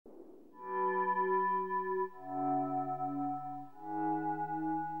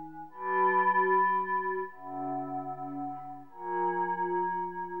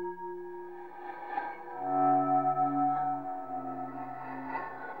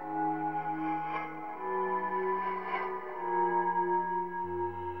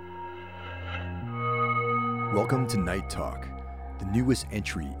Welcome to Night Talk, the newest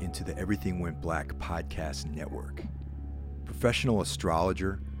entry into the Everything Went Black podcast network. Professional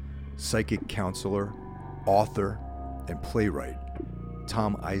astrologer, psychic counselor, author, and playwright,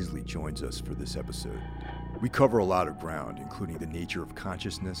 Tom Isley joins us for this episode. We cover a lot of ground, including the nature of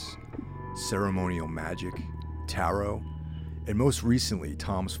consciousness, ceremonial magic, tarot, and most recently,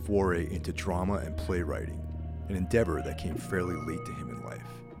 Tom's foray into drama and playwriting, an endeavor that came fairly late to him in life.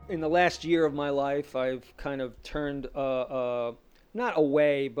 In the last year of my life, I've kind of turned, not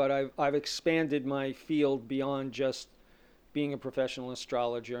away, but I've expanded my field beyond just being a professional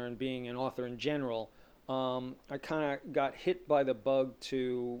astrologer and being an author in general. I kind of got hit by the bug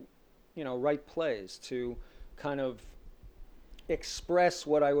to, write plays, to kind of express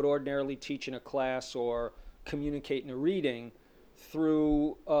what I would ordinarily teach in a class or communicate in a reading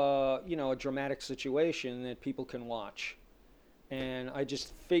through, a dramatic situation that people can watch. And I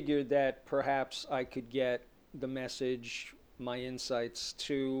just figured that perhaps I could get the message, my insights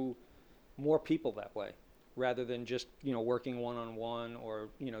to more people that way, rather than just, working one-on-one or,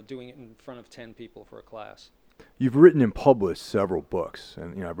 doing it in front of 10 people for a class. You've written and published several books,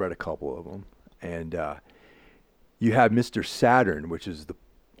 and, I've read a couple of them. And you have Mr. Saturn, which is the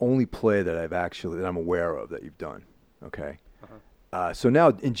only play that I'm aware of that you've done, okay? Uh-huh. So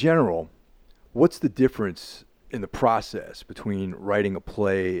now, in general, what's the difference in the process between writing a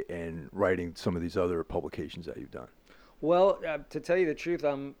play and writing some of these other publications that you've done? Well, to tell you the truth,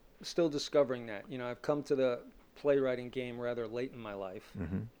 I'm still discovering that. I've come to the playwriting game rather late in my life.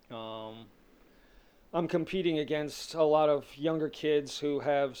 Mm-hmm. I'm competing against a lot of younger kids who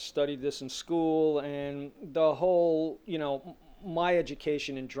have studied this in school, and the whole, my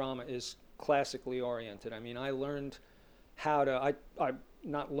education in drama is classically oriented. I mean, I learned how to,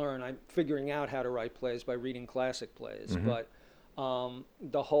 I'm figuring out how to write plays by reading classic plays, mm-hmm. but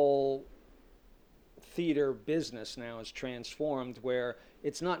the whole theater business now is transformed, where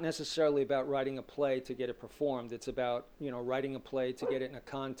it's not necessarily about writing a play to get it performed. It's about, writing a play to get it in a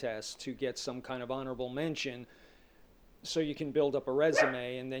contest, to get some kind of honorable mention, so you can build up a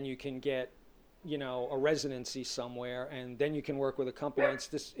resume, and then you can get, a residency somewhere, and then you can work with a company.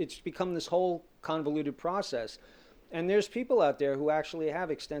 It's become this whole convoluted process. And there's people out there who actually have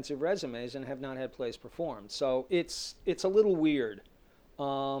extensive resumes and have not had plays performed. So it's a little weird.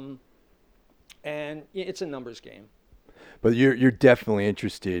 And it's a numbers game. But you're definitely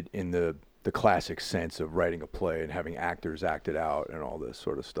interested in the classic sense of writing a play and having actors act it out and all this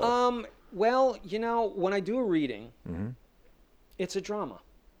sort of stuff. Well, when I do a reading, mm-hmm. it's a drama.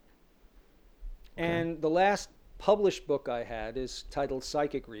 Okay. And the last published book I had is titled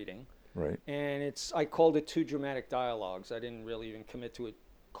Psychic Reading. Right. And I called it Two Dramatic Dialogues. I didn't really even commit to it,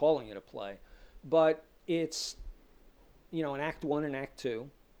 calling it a play. But it's, an Act 1 and Act 2.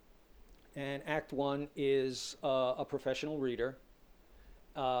 And Act 1 is a professional reader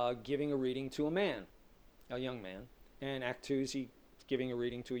giving a reading to a young man. And Act 2 is he giving a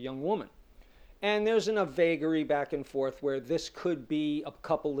reading to a young woman. And there's a vagary back and forth where this could be a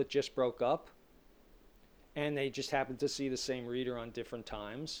couple that just broke up, and they just happen to see the same reader on different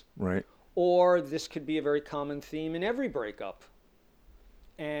times. Right. Or this could be a very common theme in every breakup.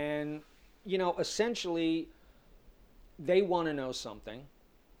 And, essentially, they want to know something,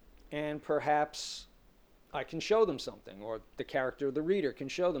 and perhaps I can show them something, or the character of the reader can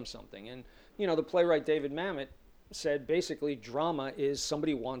show them something. And, the playwright David Mamet said basically drama is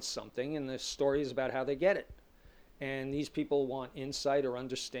somebody wants something, and the story is about how they get it. And these people want insight or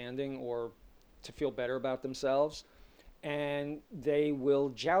understanding or to feel better about themselves, and they will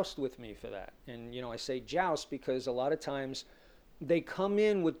joust with me for that. And I say joust because a lot of times they come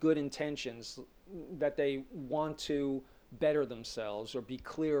in with good intentions, that they want to better themselves or be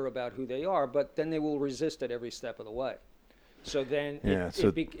clearer about who they are, but then they will resist at every step of the way. So then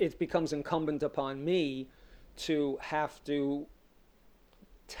it becomes incumbent upon me to have to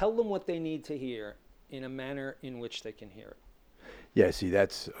tell them what they need to hear in a manner in which they can hear it. Yeah, see,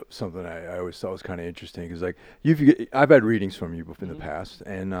 that's something I always thought was kind of interesting, because I've had readings from you in mm-hmm. the past,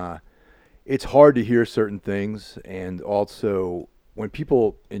 and it's hard to hear certain things, and also when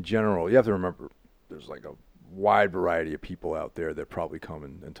people in general, you have to remember there's like a wide variety of people out there that probably come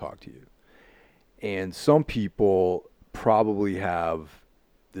and talk to you, and some people probably have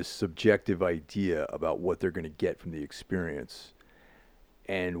this subjective idea about what they're going to get from the experience,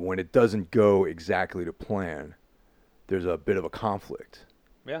 and when it doesn't go exactly to plan, there's a bit of a conflict.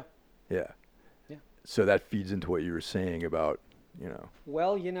 Yeah. Yeah. Yeah. So that feeds into what you were saying about,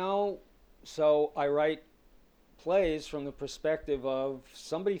 Well, so I write plays from the perspective of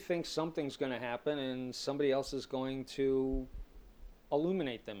somebody thinks something's going to happen and somebody else is going to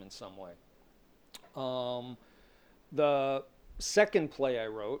illuminate them in some way. The second play I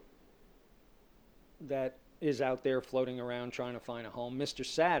wrote that is out there floating around trying to find a home, Mr.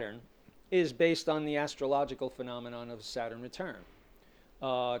 Saturn, is based on the astrological phenomenon of Saturn return.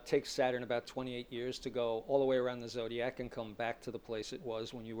 It takes Saturn about 28 years to go all the way around the zodiac and come back to the place it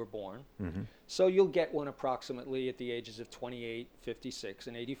was when you were born. Mm-hmm. So you'll get one approximately at the ages of 28, 56,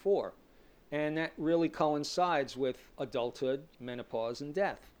 and 84. And that really coincides with adulthood, menopause, and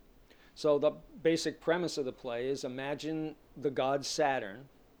death. So the basic premise of the play is imagine the god Saturn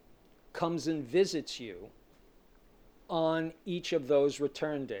comes and visits you on each of those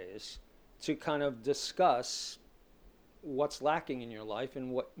return days to kind of discuss what's lacking in your life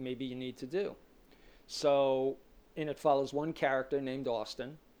and what maybe you need to do. So, and it follows one character named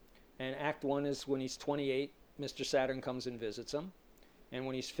Austin, and Act 1 is when he's 28, Mr. Saturn comes and visits him. And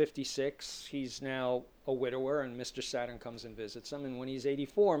when he's 56, he's now a widower, and Mr. Saturn comes and visits him. And when he's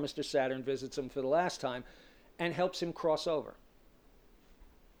 84, Mr. Saturn visits him for the last time and helps him cross over.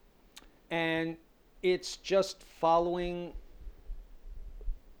 And it's just following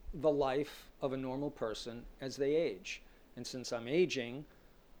the life of a normal person as they age. And since I'm aging,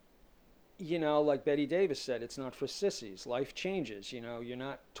 you know, like Betty Davis said, it's not for sissies. Life changes. You know, you're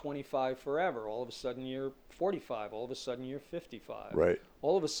not 25 forever. All of a sudden you're 45. All of a sudden you're 55. Right.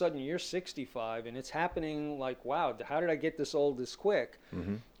 All of a sudden you're 65, and it's happening like, wow, how did I get this old this quick?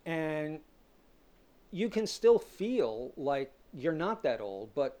 Mm-hmm. And you can still feel like you're not that old,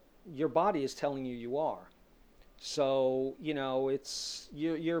 but your body is telling you you are. So, you know, it's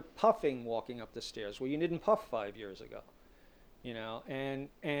you're puffing walking up the stairs. Well, you didn't puff 5 years ago, you know,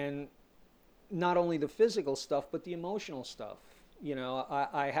 and not only the physical stuff, but the emotional stuff. You know,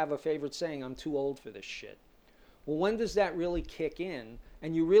 I have a favorite saying, I'm too old for this shit. Well, when does that really kick in?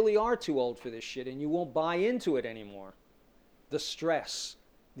 And you really are too old for this shit, and you won't buy into it anymore. The stress,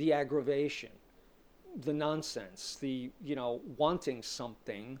 the aggravation, the nonsense, the, you know, wanting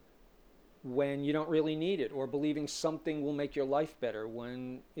something when you don't really need it, or believing something will make your life better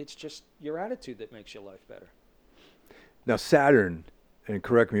when it's just your attitude that makes your life better. Now, Saturn, and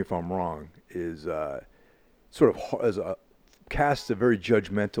correct me if I'm wrong, is sort of casts a very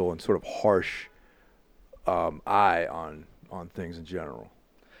judgmental and sort of harsh eye on things in general.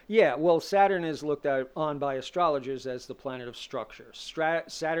 Yeah, well, Saturn is looked on by astrologers as the planet of structure.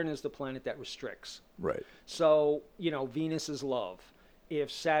 Saturn is the planet that restricts. Right. So, you know, Venus is love. If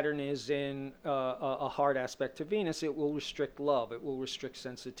Saturn is in a hard aspect to Venus, it will restrict love. It will restrict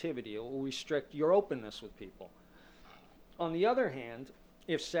sensitivity. It will restrict your openness with people. On the other hand,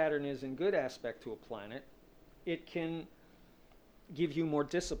 if Saturn is in good aspect to a planet, it can give you more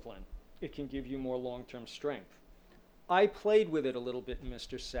discipline. It can give you more long-term strength. I played with it a little bit in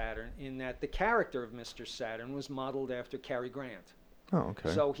Mr. Saturn in that the character of Mr. Saturn was modeled after Cary Grant. Oh,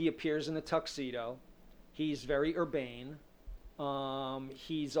 okay. So he appears in a tuxedo. He's very urbane.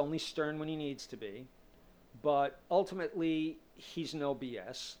 He's only stern when he needs to be. But ultimately, he's no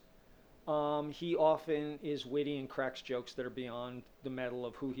BS. He often is witty and cracks jokes that are beyond the metal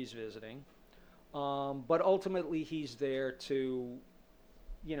of who he's visiting. But ultimately, he's there to,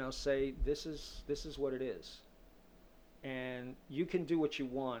 you know, say, this is what it is. And you can do what you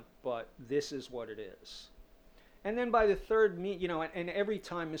want, but this is what it is. And then by the third you know, and every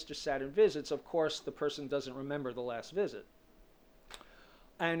time Mr. Saturn visits, of course, the person doesn't remember the last visit.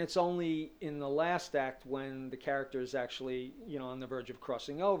 And it's only in the last act when the character is actually, you know, on the verge of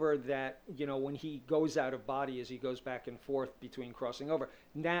crossing over that, you know, when he goes out of body as he goes back and forth between crossing over,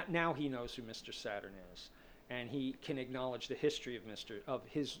 now he knows who Mr. Saturn is. And he can acknowledge the history of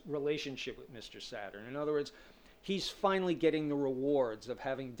his relationship with Mr. Saturn. In other words, he's finally getting the rewards of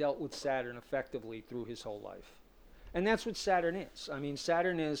having dealt with Saturn effectively through his whole life. And that's what Saturn is. I mean,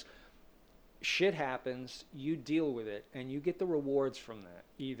 Saturn is, shit happens, you deal with it, and you get the rewards from that.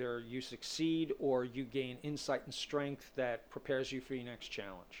 Either you succeed or you gain insight and strength that prepares you for your next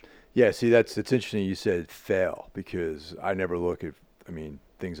challenge. Yeah, see, it's interesting you said fail, because I never look at,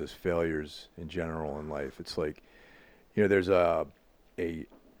 things as failures in general in life. It's like, you know, there's a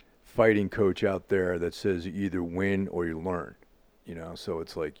fighting coach out there that says you either win or you learn, you know, so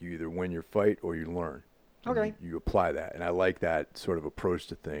it's like you either win your fight or you learn. Okay. You apply that, and I like that sort of approach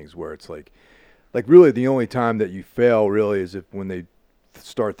to things where it's like really the only time that you fail really is when they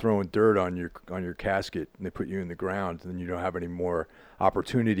start throwing dirt on your casket and they put you in the ground, and then you don't have any more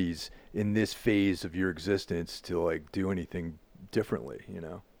opportunities in this phase of your existence to like do anything differently, you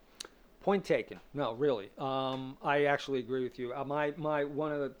know. Point taken. No, really. I actually agree with you. My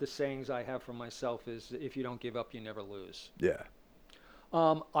one of the sayings I have for myself is, if you don't give up, you never lose. Yeah.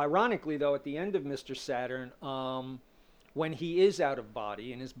 Ironically, though, at the end of Mr. Saturn, when he is out of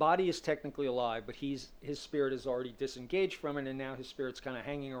body, and his body is technically alive, but his spirit is already disengaged from it, and now his spirit's kind of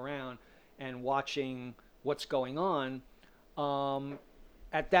hanging around and watching what's going on.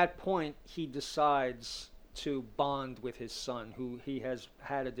 At that point, he decides to bond with his son, who he has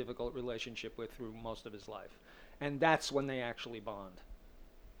had a difficult relationship with through most of his life. And that's when they actually bond.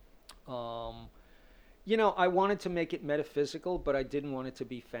 I wanted to make it metaphysical, but I didn't want it to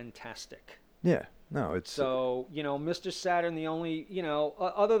be fantastic. Yeah, no, it's... So, Mr. Saturn, the only,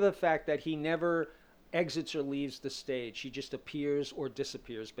 other than the fact that he never exits or leaves the stage, he just appears or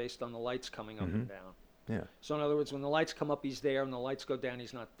disappears based on the lights coming up and down. Yeah. So in other words, when the lights come up, he's there, and the lights go down,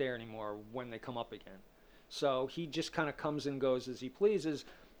 he's not there anymore when they come up again. So he just kind of comes and goes as he pleases.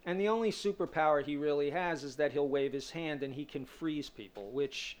 And the only superpower he really has is that he'll wave his hand and he can freeze people,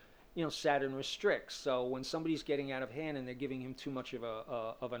 which, Saturn restricts. So when somebody's getting out of hand and they're giving him too much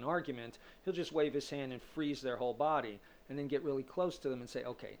of an argument, he'll just wave his hand and freeze their whole body and then get really close to them and say,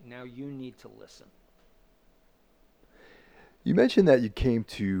 okay, now you need to listen. You mentioned that you came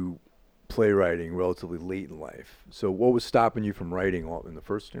to playwriting relatively late in life. So what was stopping you from writing all in the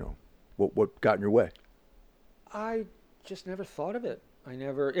first, what got in your way? I just never thought of it. I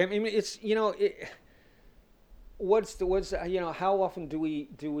mean, it's, how often do we,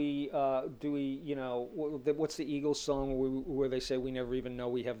 what's the Eagles song where they say we never even know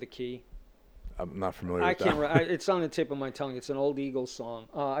we have the key? I'm not familiar with that. I can't it's on the tip of my tongue. It's an old Eagles song.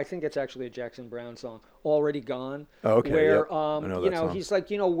 I think it's actually a Jackson Browne song, Already Gone. Oh, okay. Where, yep. I know that song. he's like,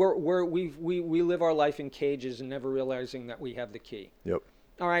 we live our life in cages and never realizing that we have the key. Yep.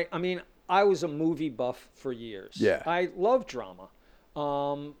 All right. I mean, I was a movie buff for years. Yeah. I love drama.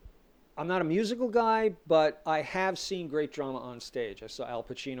 I'm not a musical guy, but I have seen great drama on stage. I saw Al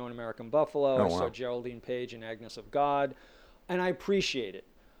Pacino in American Buffalo. Oh, I saw wow. Geraldine Page in Agnes of God, and I appreciate it.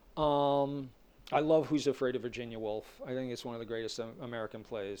 I love Who's Afraid of Virginia Woolf. I think it's one of the greatest American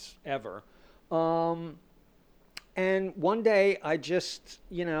plays ever. And one day, I just,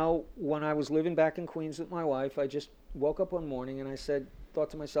 when I was living back in Queens with my wife, I just woke up one morning and I thought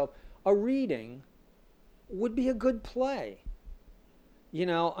to myself, a reading would be a good play.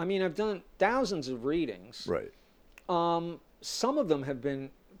 I mean, I've done thousands of readings. Right. Some of them have been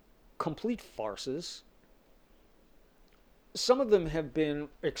complete farces. Some of them have been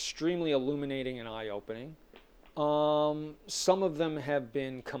extremely illuminating and eye-opening. Some of them have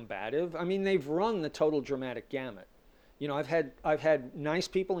been combative. I mean, they've run the total dramatic gamut. I've had nice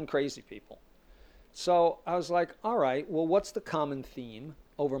people and crazy people. So I was like, all right, well, what's the common theme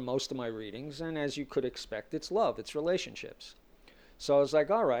over most of my readings? And as you could expect, it's love, it's relationships. So I was like,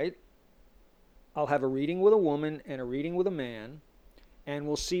 all right, I'll have a reading with a woman and a reading with a man, and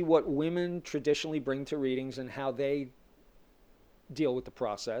we'll see what women traditionally bring to readings and how they deal with the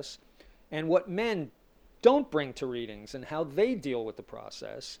process, and what men don't bring to readings and how they deal with the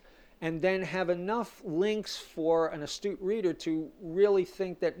process, and then have enough links for an astute reader to really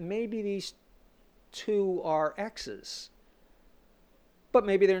think that maybe these two are exes. But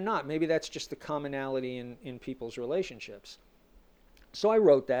maybe they're not. Maybe that's just the commonality in people's relationships. So I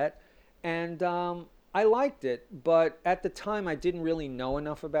wrote that, and I liked it, but at the time I didn't really know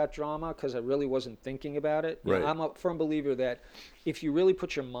enough about drama because I really wasn't thinking about it. Right. I'm a firm believer that if you really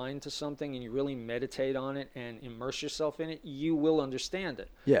put your mind to something and you really meditate on it and immerse yourself in it, you will understand it.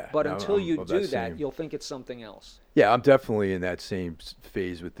 Yeah. But until you of do that that, same- you'll think it's something else. Yeah, I'm definitely in that same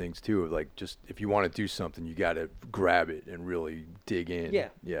phase with things too. Of like, just if you want to do something, you got to grab it and really dig in. Yeah.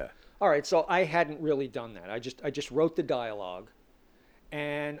 Yeah. All right, so I hadn't really done that. I just wrote the dialogue,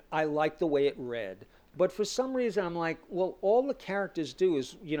 and I liked the way it read. But for some reason, I'm like, well, all the characters do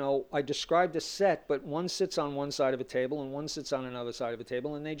is, I described a set, but one sits on one side of a table and one sits on another side of a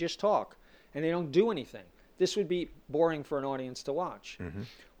table, and they just talk, and they don't do anything. This would be boring for an audience to watch. Mm-hmm.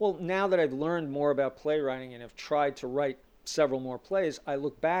 Well, now that I've learned more about playwriting and have tried to write several more plays, I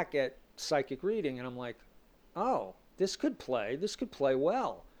look back at psychic reading, and I'm like, oh, this could play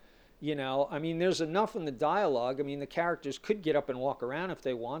well. I mean, there's enough in the dialogue. I mean, the characters could get up and walk around if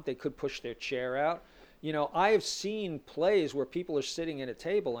they want. They could push their chair out. I have seen plays where people are sitting at a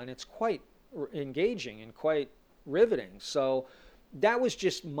table, and it's quite engaging and quite riveting. So that was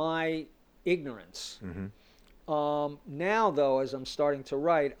just my ignorance. Mm-hmm. Now, though, as I'm starting to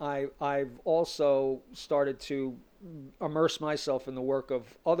write, I've also started to immerse myself in the work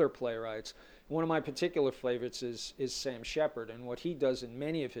of other playwrights. One of my particular favorites is Sam Shepard, and what he does in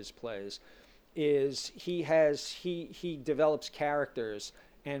many of his plays is he develops characters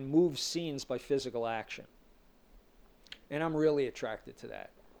and moves scenes by physical action, and I'm really attracted to that.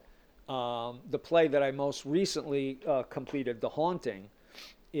 The play that I most recently completed, The Haunting,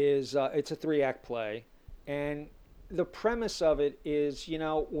 is it's a 3-act play, and the premise of it is,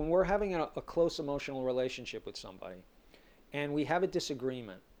 when we're having a close emotional relationship with somebody and we have a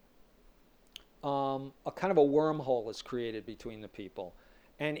disagreement, a kind of a wormhole is created between the people.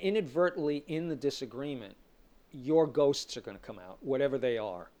 And inadvertently in the disagreement, your ghosts are going to come out, whatever they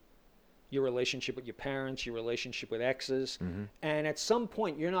are. Your relationship with your parents, your relationship with exes. Mm-hmm. And at some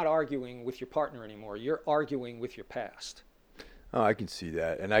point, you're not arguing with your partner anymore. You're arguing with your past. Oh, I can see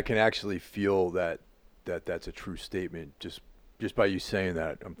that. And I can actually feel that's a true statement. Just by you saying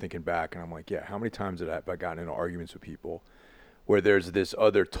that, I'm thinking back and I'm like, yeah, how many times have I gotten into arguments with people where there's this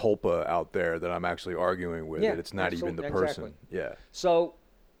other tulpa out there that I'm actually arguing with, that it's not even the person. Exactly. Yeah. So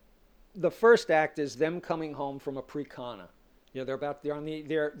the first act is them coming home from a pre-kana.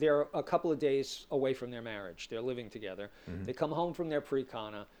 They're a couple of days away from their marriage. They're living together. Mm-hmm. They come home from their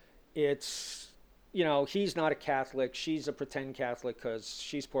pre-kana. It's, he's not a Catholic. She's a pretend Catholic because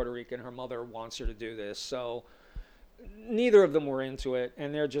she's Puerto Rican. Her mother wants her to do this. So neither of them were into it.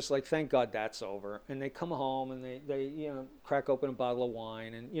 And they're just like, thank God that's over. And they come home and they crack open a bottle of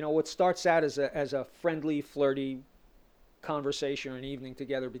wine. And, what starts out as a friendly, flirty conversation or an evening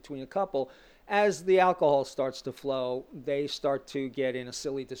together between a couple, as the alcohol starts to flow, they start to get in a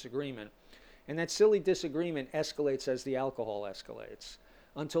silly disagreement. And that silly disagreement escalates as the alcohol escalates,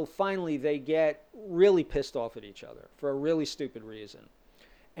 until finally they get really pissed off at each other for a really stupid reason.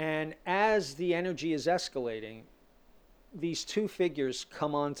 And as the energy is escalating, these two figures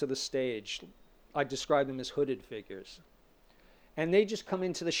come onto the stage. I describe them as hooded figures. And they just come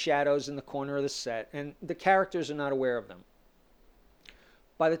into the shadows in the corner of the set, and the characters are not aware of them.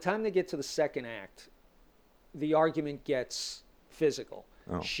 By the time they get to the second act, the argument gets physical.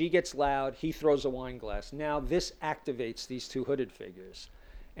 Oh. She gets loud. He throws a wine glass. Now this activates these two hooded figures,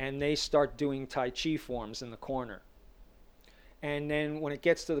 and they start doing Tai Chi forms in the corner. And then when it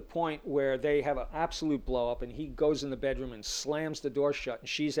gets to the point where they have an absolute blow up and he goes in the bedroom and slams the door shut and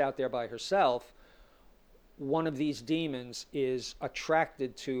she's out there by herself, one of these demons is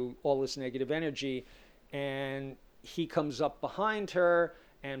attracted to all this negative energy, and he comes up behind her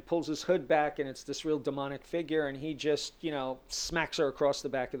and pulls his hood back, and it's this real demonic figure, and he just, smacks her across the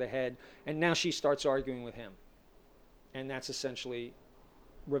back of the head, and now she starts arguing with him. And that's essentially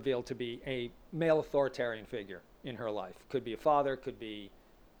revealed to be a male authoritarian figure in her life. Could be a father, could be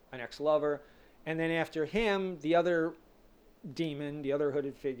an ex-lover. And then after him, the other demon, the other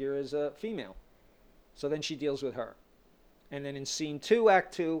hooded figure, is a female. So then she deals with her. And then in scene 2,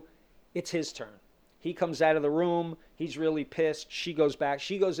 act 2, it's his turn. He comes out of the room. He's really pissed. She goes back.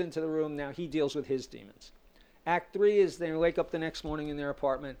 She goes into the room. Now he deals with his demons. Act 3 is they wake up the next morning in their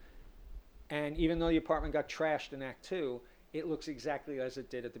apartment. And even though the apartment got trashed in Act 2, it looks exactly as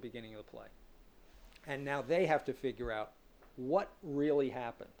it did at the beginning of the play. And now they have to figure out what really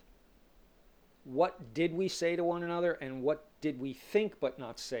happened. What did we say to one another, and what did we think but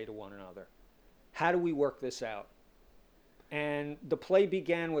not say to one another? How do we work this out? And the play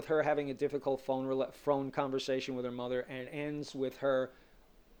began with her having a difficult phone conversation with her mother, and ends with her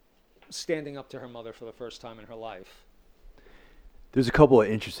standing up to her mother for the first time in her life. There's a couple of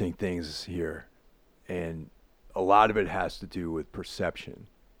interesting things here, and a lot of it has to do with perception,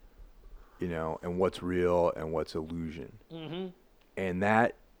 and what's real and what's illusion. Mm-hmm. And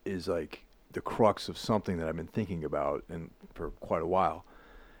that is like the crux of something that I've been thinking about for quite a while.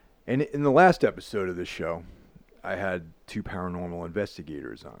 And in the last episode of this show, I had 2 paranormal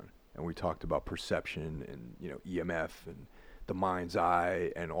investigators on, and we talked about perception and, EMF and the mind's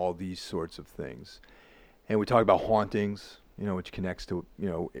eye and all these sorts of things. And we talked about hauntings, which connects to,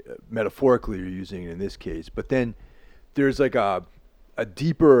 metaphorically you're using it in this case. But then there's like a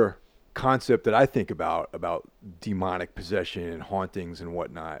deeper concept that I think about demonic possession and hauntings and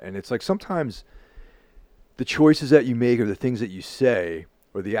whatnot. And it's like sometimes the choices that you make or the things that you say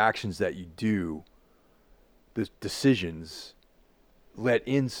or the actions that you do, the decisions, let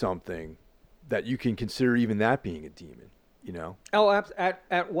in something that you can consider even that being a demon, Oh,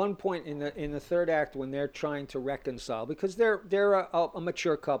 at one point in the third act, when they're trying to reconcile, because they're a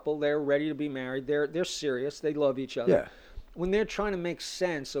mature couple, they're ready to be married, they're serious, they love each other. Yeah. When they're trying to make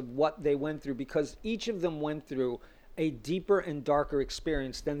sense of what they went through, because each of them went through a deeper and darker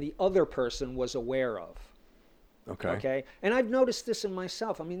experience than the other person was aware of. Okay. And I've noticed this in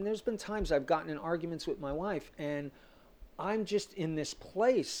myself. I mean, there's been times I've gotten in arguments with my wife, and I'm just in this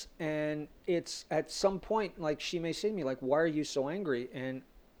place, and it's at some point, like, she may say to me, like, why are you so angry? And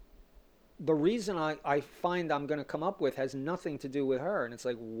the reason I find I'm going to come up with has nothing to do with her. And it's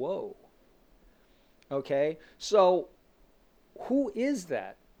like, whoa. Okay. So who is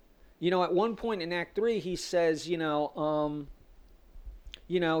that? At one point in Act 3, he says,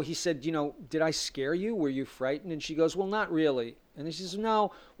 he said, did I scare you? Were you frightened? And she goes, well, not really. And then she says,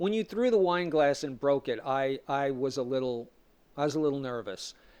 no, when you threw the wine glass and broke it, I was a little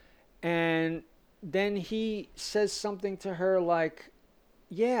nervous. And then he says something to her like,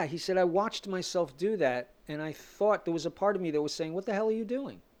 yeah, he said, I watched myself do that, and I thought there was a part of me that was saying, what the hell are you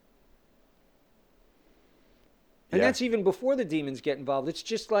doing? And that's even before the demons get involved. It's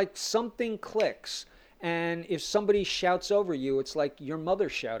just like something clicks. And if somebody shouts over you, it's like your mother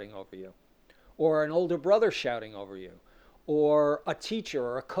shouting over you, or an older brother shouting over you, or a teacher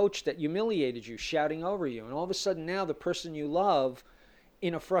or a coach that humiliated you shouting over you. And all of a sudden now the person you love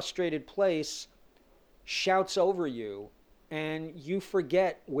in a frustrated place shouts over you, and you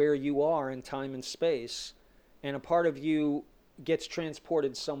forget where you are in time and space, and a part of you gets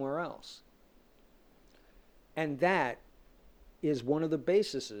transported somewhere else. And that is one of the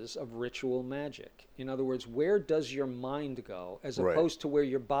bases of ritual magic. In other words, where does your mind go as opposed to where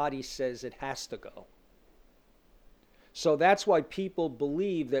your body says it has to go? So that's why people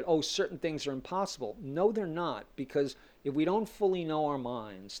believe that, certain things are impossible. No, they're not, because if we don't fully know our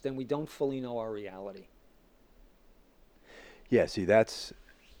minds, then we don't fully know our reality. Yeah, see, that's,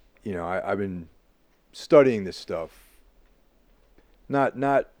 I've been studying this stuff,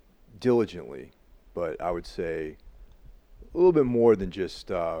 not diligently, but I would say a little bit more than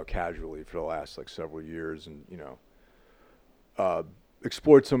just casually for the last several years, and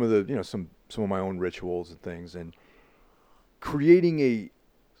explored some of the some of my own rituals and things, and creating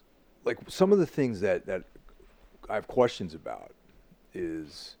some of the things that I have questions about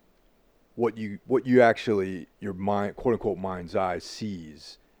is what you actually, your mind, quote unquote, mind's eye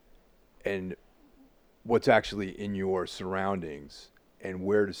sees, and what's actually in your surroundings, and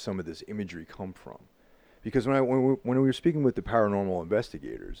where does some of this imagery come from? Because when we were speaking with the paranormal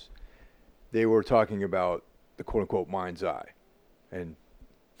investigators, they were talking about the quote unquote mind's eye. And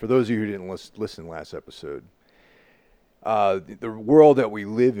for those of you who didn't listen last episode, the world that we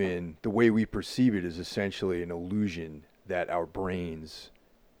live in, the way we perceive it, is essentially an illusion that our brains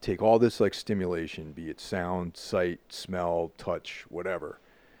take all this stimulation, be it sound, sight, smell, touch, whatever,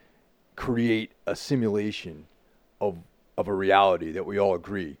 create a simulation of a reality that we all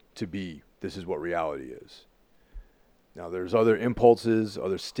agree to be. This is what reality is. Now, there's other impulses,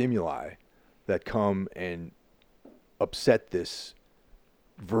 other stimuli that come and upset this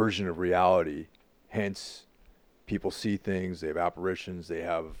version of reality. Hence, people see things, they have apparitions, they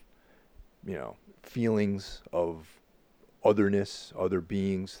have, feelings of otherness, other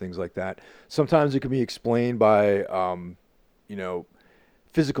beings, things like that. Sometimes it can be explained by,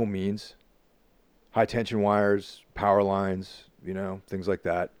 physical means, high tension wires, power lines, things like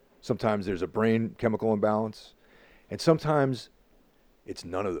that. Sometimes there's a brain chemical imbalance, and sometimes it's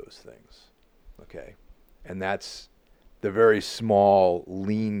none of those things, okay? And that's the very small,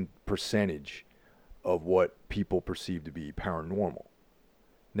 lean percentage of what people perceive to be paranormal.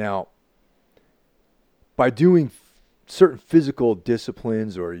 Now, by doing certain physical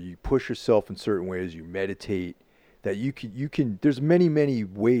disciplines, or you push yourself in certain ways, you meditate, that you can, there's many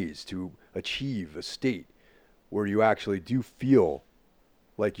ways to achieve a state where you actually do feel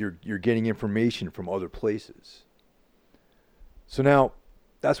like you're getting information from other places. So now,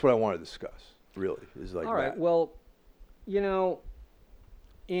 that's what I want to discuss, really, is all right, that. Well,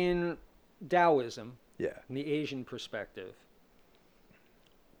 in Taoism, in the Asian perspective,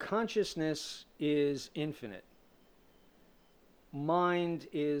 consciousness is infinite. Mind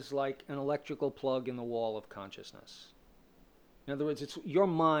is like an electrical plug in the wall of consciousness. In other words, your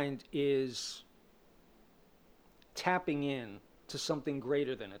mind is tapping in to something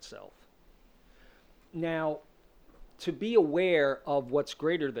greater than itself. Now, to be aware of what's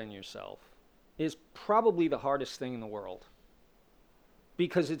greater than yourself is probably the hardest thing in the world,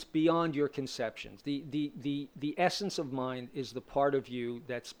 because it's beyond your conceptions. The essence of mind is the part of you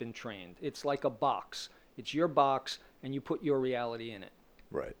that's been trained. It's like a box. It's your box, and you put your reality in it.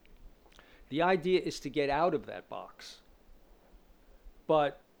 Right. The idea is to get out of that box.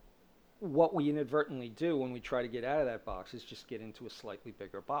 But what we inadvertently do when we try to get out of that box is just get into a slightly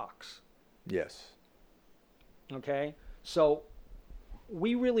bigger box. Yes. Okay? So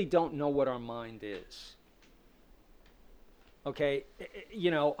we really don't know what our mind is. Okay?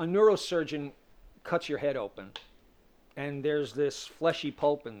 A neurosurgeon cuts your head open, and there's this fleshy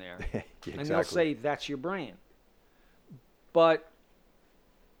pulp in there. Exactly. And they'll say, that's your brain. But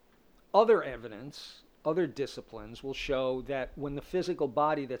other evidence, other disciplines will show that when the physical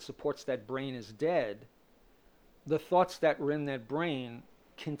body that supports that brain is dead, the thoughts that were in that brain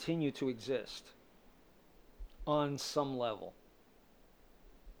continue to exist on some level.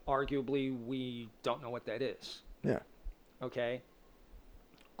 Arguably, we don't know what that is. Yeah. Okay?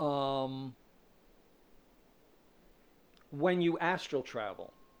 When you astral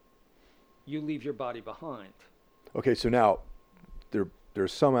travel, you leave your body behind. Okay, so now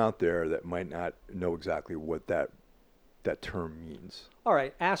there's some out there that might not know exactly what that term means. All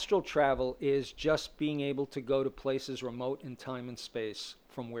right, astral travel is just being able to go to places remote in time and space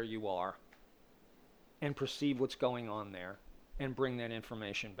from where you are and perceive what's going on there and bring that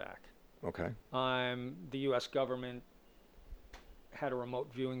information back. Okay. The U.S. government had a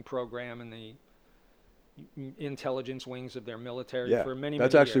remote viewing program in the intelligence wings of their military for many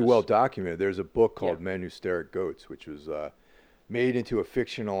that's many actually years. well documented. There's a book called Men Who Stare at Goats, which was made into a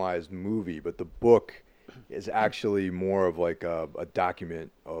fictionalized movie, but the book is actually more of like a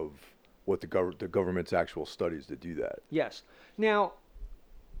document of what the government's actual studies that do that. Yes. Now,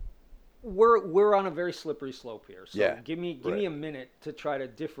 we're on a very slippery slope here. So give me a minute to try to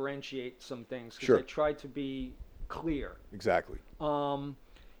differentiate some things, because I try to be clear. Exactly.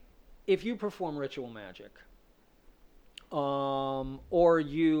 If you perform ritual magic, or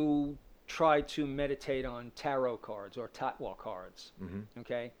you try to meditate on tarot cards or tatwa cards,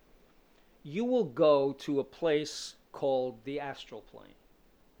 okay, you will go to a place called the astral plane.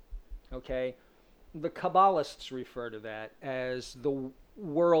 Okay, the Kabbalists refer to that as the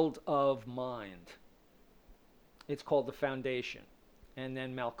world of mind. It's called the foundation. And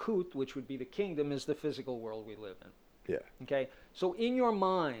then Malkut, which would be the kingdom, is the physical world we live in. Yeah. Okay, so in your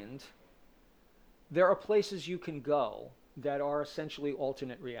mind, there are places you can go that are essentially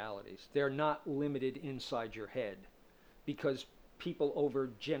alternate realities. They're not limited inside your head, because people over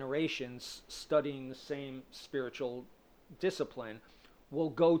generations studying the same spiritual discipline will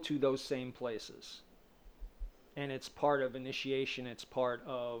go to those same places. And it's part of initiation, it's part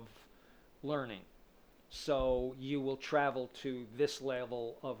of learning. So you will travel to this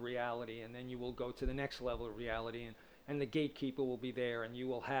level of reality, and then you will go to the next level of reality, and the gatekeeper will be there, and you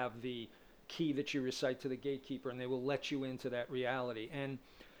will have the key that you recite to the gatekeeper, and they will let you into that reality. And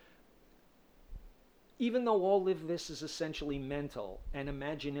even though all of this is essentially mental and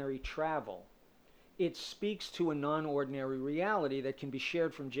imaginary travel, it speaks to a non-ordinary reality that can be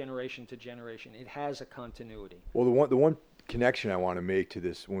shared from generation to generation. It has a continuity. Well, the one connection I want to make to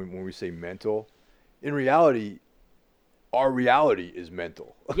this, when we say mental, in reality, our reality is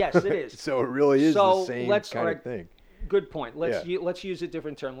mental. Yes, it is. So it really is the same kind of thing. Good point. Let's use a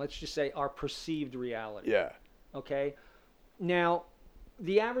different term. Let's just say our perceived reality. Yeah. Okay? Now,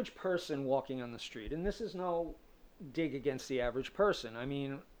 the average person walking on the street, and this is no dig against the average person. I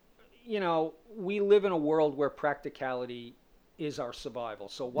mean, you know, we live in a world where practicality is our survival.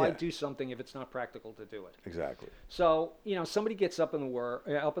 So why do something if it's not practical to do it? Exactly. So, you know, somebody gets up in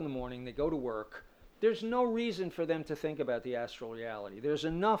the morning, they go to work. There's no reason for them to think about the astral reality. There's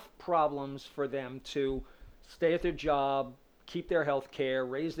enough problems for them to stay at their job, keep their health care,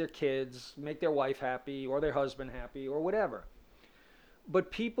 raise their kids, make their wife happy or their husband happy or whatever.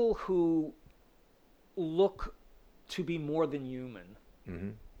 But people who look to be more than human,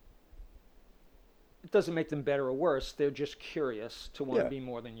 it doesn't make them better or worse. They're just curious to want to be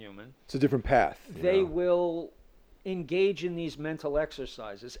more than human. It's a different path. They will engage in these mental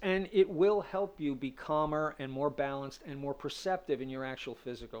exercises, and it will help you be calmer and more balanced and more perceptive in your actual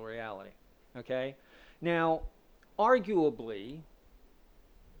physical reality. Okay? Now, arguably,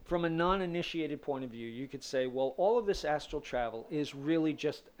 from a non-initiated point of view, you could say, well, all of this astral travel is really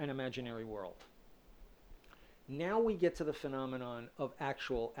just an imaginary world. Now we get to the phenomenon of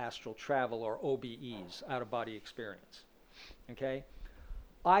actual astral travel, or OBEs, out-of-body experience. Okay?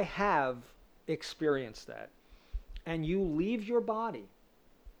 I have experienced that. And you leave your body,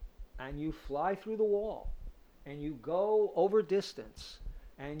 and you fly through the wall, and you go over distance,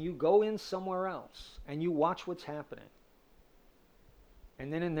 and you go in somewhere else, and you watch what's happening.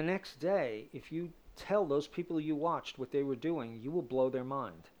 And then in the next day, if you tell those people you watched what they were doing, you will blow their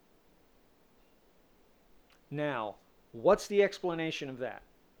mind. Now, what's the explanation of that?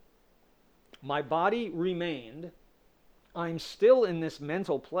 My body remained. I'm still in this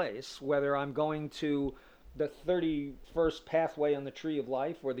mental place, whether I'm going to the 31st pathway on the Tree of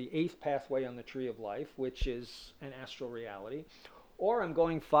Life or the 8th pathway on the Tree of Life, which is an astral reality, or I'm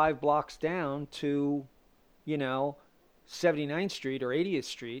going 5 blocks down to, 79th Street or 80th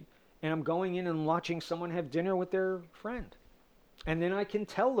Street, and I'm going in and watching someone have dinner with their friend. And then I can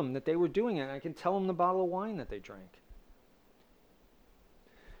tell them that they were doing it. I can tell them the bottle of wine that they drank.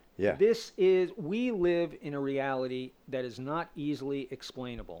 Yeah. We live in a reality that is not easily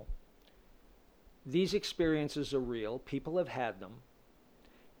explainable. These experiences are real. People have had them.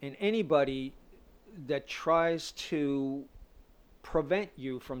 And anybody that tries to prevent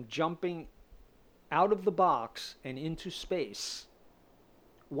you from jumping out of the box and into space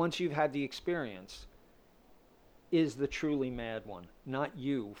once you've had the experience, is the truly mad one, not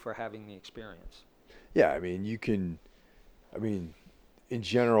you for having the experience. Yeah, in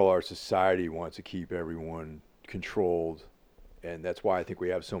general, our society wants to keep everyone controlled, and that's why I think we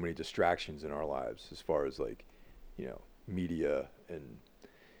have so many distractions in our lives as far as media and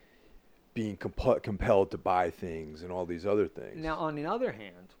being compelled to buy things and all these other things. Now, on the other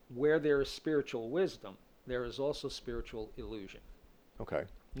hand, where there is spiritual wisdom, there is also spiritual illusion. Okay.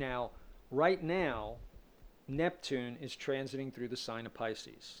 Now, right now, Neptune is transiting through the sign of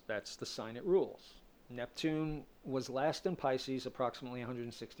Pisces. That's the sign it rules. Neptune was last in Pisces approximately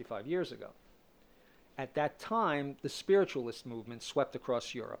 165 years ago. At that time, the spiritualist movement swept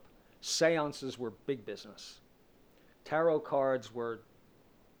across Europe. Seances were big business. Tarot cards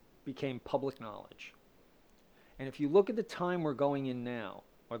became public knowledge. And if you look at the time we're going in now,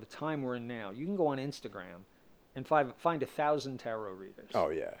 or the time we're in now, you can go on Instagram and find 1,000 tarot readers. Oh,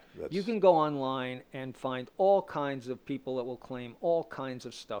 yeah. You can go online and find all kinds of people that will claim all kinds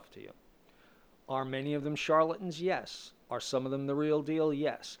of stuff to you. Are many of them charlatans? Yes. Are some of them the real deal?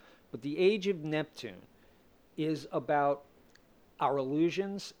 Yes. But the age of Neptune is about our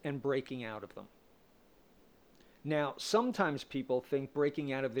illusions and breaking out of them. Now, sometimes people think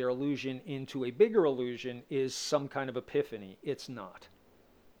breaking out of their illusion into a bigger illusion is some kind of epiphany. It's not.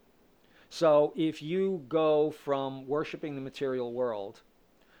 So if you go from worshiping the material world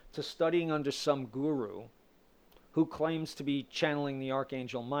to studying under some guru who claims to be channeling the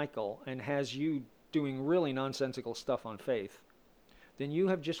Archangel Michael and has you doing really nonsensical stuff on faith, then you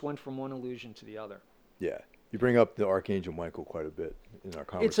have just went from one illusion to the other. Yeah. You bring up the Archangel Michael quite a bit in our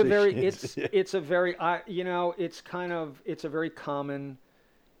conversation. It's a very common.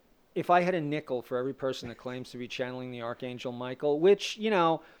 If I had a nickel for every person that claims to be channeling the Archangel Michael, which,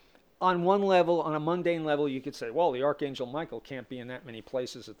 on one level, on a mundane level, you could say, well, the Archangel Michael can't be in that many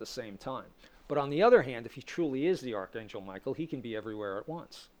places at the same time. But on the other hand, if he truly is the Archangel Michael, he can be everywhere at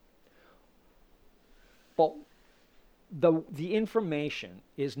once. But the information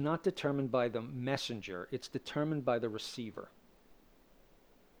is not determined by the messenger, it's determined by the receiver.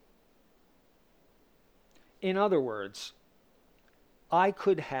 In other words, I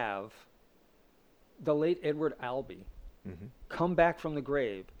could have the late Edward Albee come back from the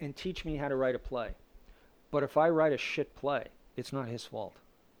grave and teach me how to write a play. But if I write a shit play, it's not his fault.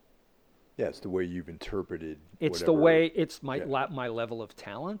 Yeah, it's the way you've interpreted. It's whatever. The way, it's my level of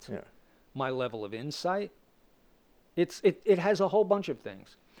talent, yeah. My level of insight. It has a whole bunch of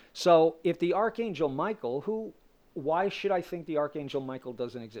things. So if the Archangel Michael, why should I think the Archangel Michael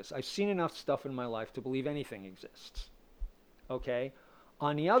doesn't exist? I've seen enough stuff in my life to believe anything exists. Okay?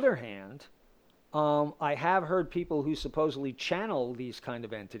 On the other hand, I have heard people who supposedly channel these kind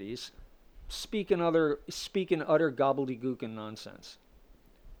of entities speak in utter gobbledygook and nonsense.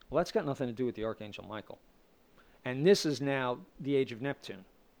 Well, that's got nothing to do with the Archangel Michael. And this is now the age of Neptune.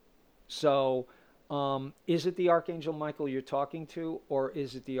 So is it the Archangel Michael you're talking to, or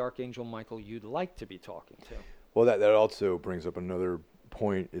is it the Archangel Michael you'd like to be talking to? Well, that also brings up another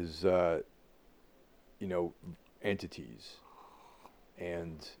point is, entities.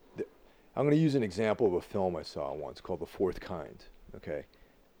 And I'm going to use an example of a film I saw once called The Fourth Kind. Okay.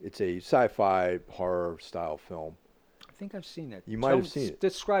 It's a sci-fi horror style film. I think I've seen it. You might have seen it.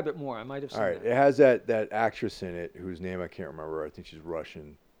 Describe it more. I might have seen it. All right. It has that actress in it whose name I can't remember. I think she's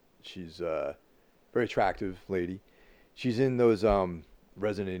Russian. She's a very attractive lady. She's in those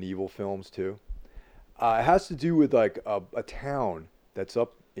Resident Evil films too. It has to do with like a town that's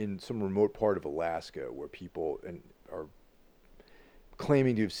up in some remote part of Alaska where people are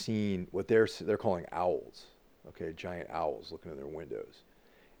claiming to have seen what they're calling owls. Okay, giant owls looking in their windows.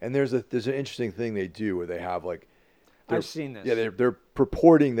 And there's an interesting thing they do where they have like. I've seen this. Yeah, they're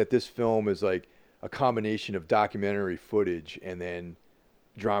purporting that this film is like a combination of documentary footage and then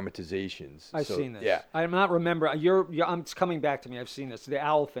dramatizations. I've seen this. Yeah, I'm not remember. It's coming back to me. I've seen this. The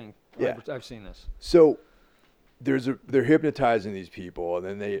owl thing. Yeah, I've seen this. So they're hypnotizing these people,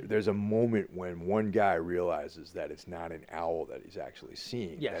 and then there's a moment when one guy realizes that it's not an owl that he's actually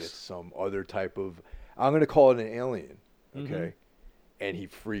seeing. Yes. That it's some other type of. I'm going to call it an alien. Okay, Mm-hmm. and he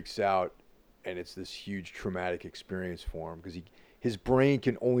freaks out, and it's this huge traumatic experience for him because his brain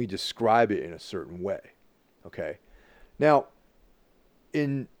can only describe it in a certain way. Okay, now.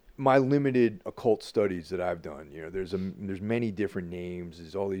 In my limited occult studies that I've done, there's many different names.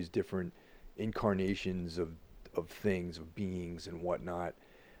 There's all these different incarnations of things, of beings and whatnot.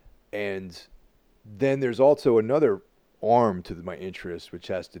 And then there's also another arm to my interest, which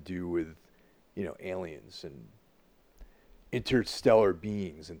has to do with, aliens and interstellar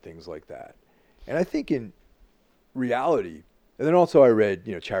beings and things like that. And I think in reality, And then also I read,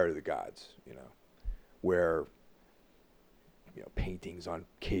 Chariot of the Gods, where, paintings on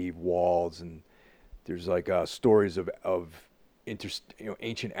cave walls, and there's like stories of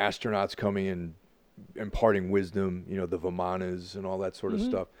ancient astronauts coming and imparting wisdom, the Vimanas and all that sort of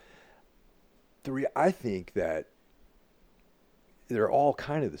stuff. I think that they're all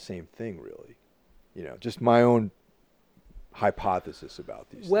kind of the same thing, really. Just my own hypothesis about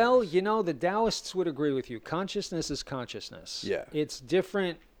these things. The Taoists would agree with you. Consciousness is consciousness. Yeah. Its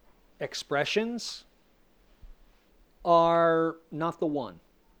different expressions are not the one.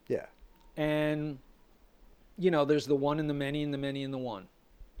 Yeah. And, there's the one and the many and the many and the one.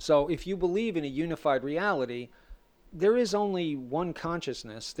 So if you believe in a unified reality, there is only one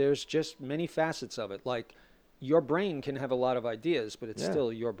consciousness. There's just many facets of it. Like, your brain can have a lot of ideas, but it's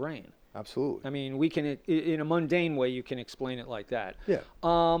still your brain. Absolutely. I mean, we can, in a mundane way, you can explain it like that. Yeah.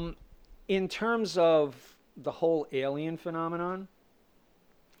 In terms of the whole alien phenomenon,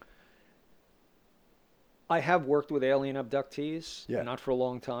 I have worked with alien abductees, not for a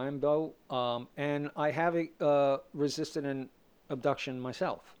long time, though, and I have resisted an abduction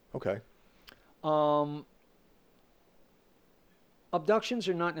myself. Okay. Abductions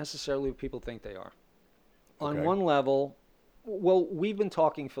are not necessarily what people think they are. Okay. On one level, well, we've been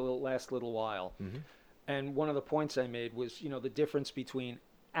talking for the last little while, and one of the points I made was, the difference between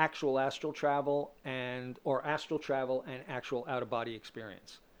actual astral travel and actual out-of-body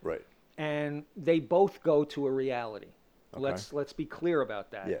experience. Right. And they both go to a reality. Okay. Let's be clear about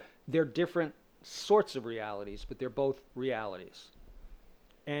that. Yeah. They're different sorts of realities, but they're both realities.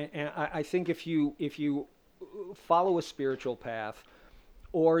 And I think if you follow a spiritual path,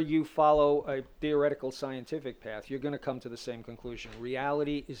 or you follow a theoretical scientific path, you're going to come to the same conclusion.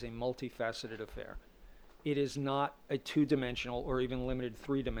 Reality is a multifaceted affair. It is not a two-dimensional or even limited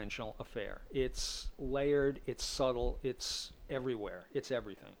three-dimensional affair. It's layered, it's subtle, it's everywhere, it's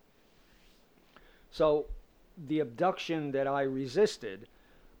everything. So the abduction that I resisted,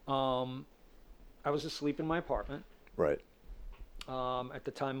 I was asleep in my apartment. Right. At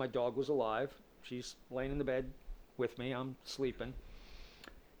the time, my dog was alive. She's laying in the bed with me. I'm sleeping.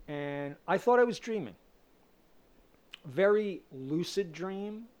 And I thought I was dreaming. Very lucid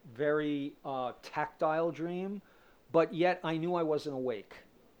dream, very tactile dream, but yet I knew I wasn't awake.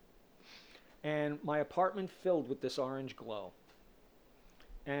 And my apartment filled with this orange glow.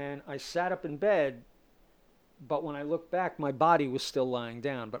 And I sat up in bed, but when I looked back, my body was still lying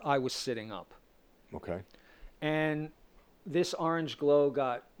down, but I was sitting up. Okay. And this orange glow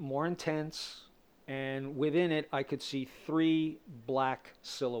got more intense, and within it, I could see 3 black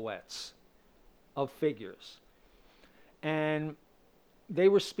silhouettes of figures. And they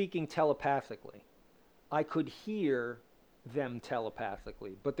were speaking telepathically. I could hear them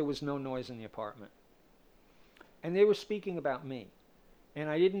telepathically, but there was no noise in the apartment. And they were speaking about me. And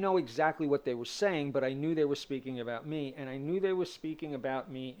I didn't know exactly what they were saying, but I knew they were speaking about me, and I knew they were speaking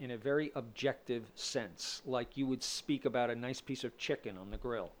about me in a very objective sense, like you would speak about a nice piece of chicken on the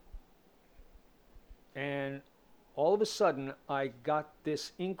grill. And all of a sudden, I got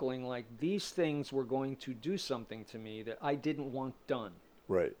this inkling like these things were going to do something to me that I didn't want done.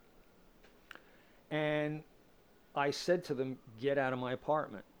 Right. And I said to them, get out of my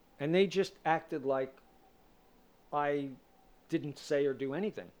apartment. And they just acted like I didn't say or do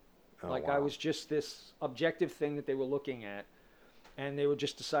anything. Like wow. I was just this objective thing that they were looking at, and they were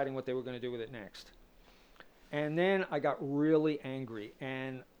just deciding what they were going to do with it next. And then I got really angry,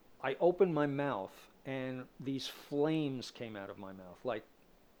 and I opened my mouth, and these flames came out of my mouth, like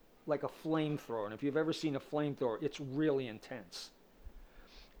a flamethrower. And if you've ever seen a flamethrower, it's really intense.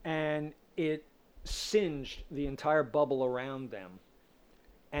 And it singed the entire bubble around them,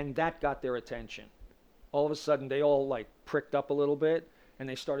 and that got their attention. All of a sudden, they all like pricked up a little bit, and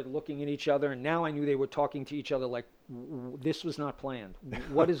they started looking at each other, and now I knew they were talking to each other like, this was not planned.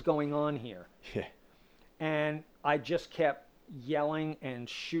 What is going on here? Yeah. And I just kept yelling and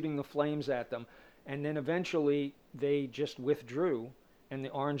shooting the flames at them, and then eventually they just withdrew, and the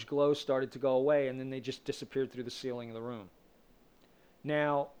orange glow started to go away, and then they just disappeared through the ceiling of the room.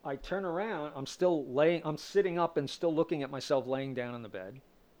 Now, I turn around, I'm sitting up and still looking at myself laying down in the bed.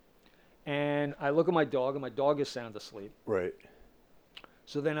 And I look at my dog, and my dog is sound asleep. Right.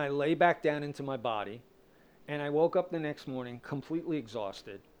 So then I lay back down into my body, and I woke up the next morning completely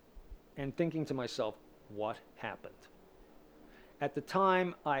exhausted and thinking to myself, what happened? At the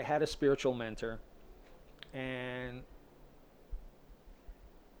time, I had a spiritual mentor, and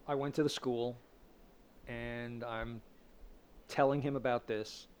I went to the school, and I'm telling him about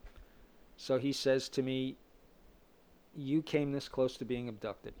this. So he says to me, you came this close to being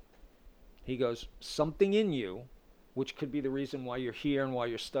abducted. He goes, something in you which could be the reason why you're here and why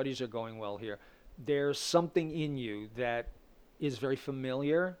your studies are going well here. There's something in you that is very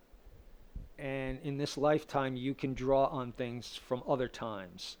familiar, and in this lifetime you can draw on things from other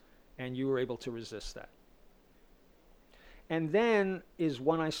times, and you were able to resist that. And then is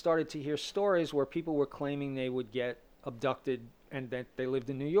when I started to hear stories where people were claiming they would get abducted and that they lived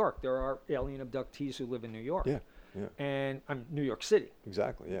in New York. There are alien abductees who live in New York. Yeah, yeah. And New York City.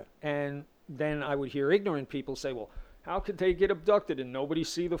 Exactly, yeah. And then I would hear ignorant people say, well, how could they get abducted and nobody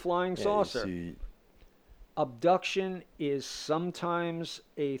see the flying saucer? Abduction is sometimes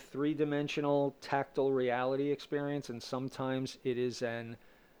a three-dimensional tactile reality experience, and sometimes it is an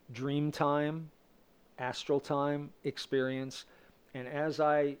dream time, astral time experience. And as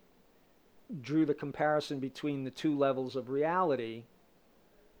I drew the comparison between the two levels of reality,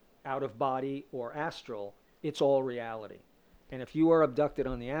 out of body or astral, it's all reality. And if you are abducted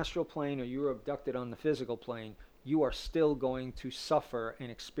on the astral plane or you are abducted on the physical plane, you are still going to suffer an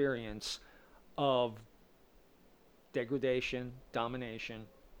experience of degradation, domination.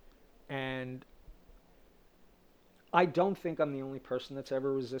 And I don't think I'm the only person that's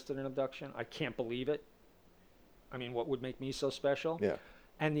ever resisted an abduction. I can't believe it. I mean, what would make me so special? Yeah.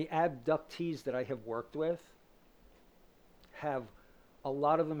 And the abductees that I have worked with have, a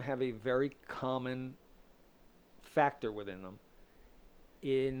lot of them have a very common factor within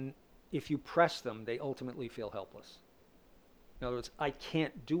them. If you press them, they ultimately feel helpless. In other words, I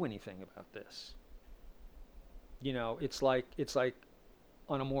can't do anything about this. You know, it's like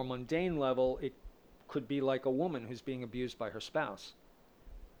on a more mundane level, it could be like a woman who's being abused by her spouse.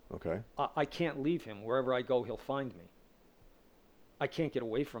 Okay. I can't leave him. Wherever I go, he'll find me. I can't get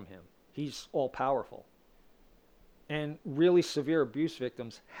away from him. He's all powerful. And really severe abuse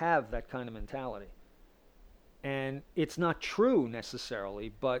victims have that kind of mentality. And it's not true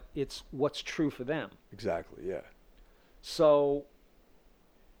necessarily, but it's what's true for them. Exactly, yeah. So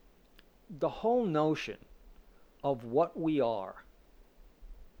the whole notion of what we are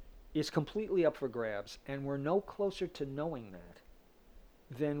is completely up for grabs, and we're no closer to knowing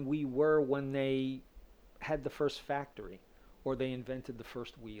that than we were when they had the first factory or they invented the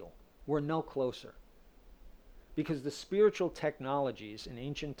first wheel. We're no closer. Because the spiritual technologies in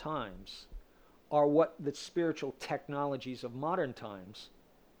ancient times are what the spiritual technologies of modern times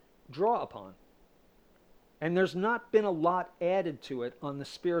draw upon. And there's not been a lot added to it on the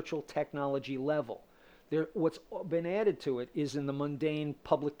spiritual technology level. What's been added to it is in the mundane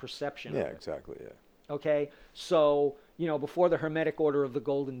public perception. Yeah, exactly, yeah. Okay? So, you know, before the Hermetic Order of the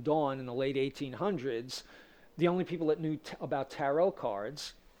Golden Dawn in the late 1800s, the only people that knew about tarot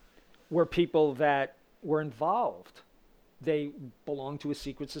cards were people that were involved. They belonged to a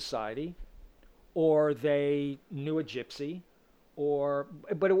secret society, or they knew a gypsy,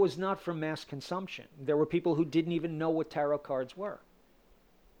 but it was not for mass consumption. There were people who didn't even know what tarot cards were.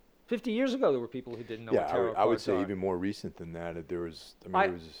 50 years ago, there were people who didn't know what tarot cards I would say are. even more recent than that. There was,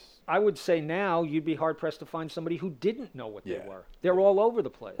 I would say now you'd be hard pressed to find somebody who didn't know what they were. They're all over the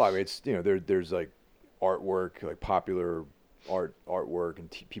place. Well, I mean, it's, you know, there's like artwork, like popular artwork, and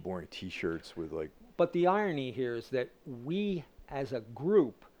people wearing T-shirts with like. But the irony here is that we, as a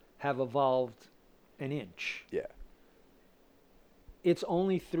group, have evolved an inch. Yeah. It's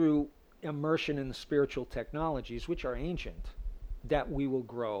only through immersion in the spiritual technologies, which are ancient, that we will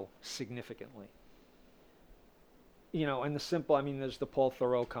grow significantly. You know, and there's the Paul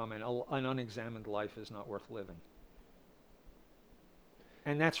Thoreau comment, an unexamined life is not worth living.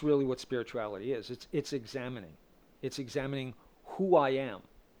 And that's really what spirituality is. It's examining. It's examining who I am.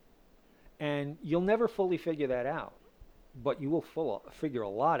 And you'll never fully figure that out, but you will figure a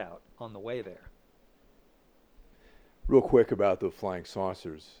lot out on the way there. Real quick about the flying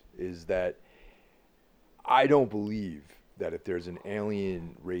saucers is that I don't believe that if there's an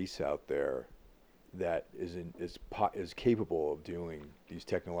alien race out there that is capable of doing these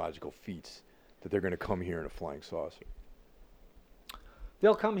technological feats, that they're going to come here in a flying saucer.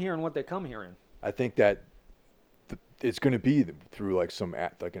 They'll come here in what they come here in. I think that it's going to be through like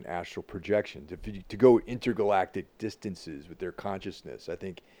like an astral projection to go intergalactic distances with their consciousness. I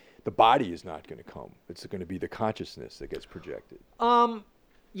think the body is not going to come. It's going to be the consciousness that gets projected.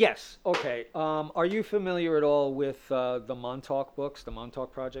 Yes. Okay. Are you familiar at all with the Montauk books, the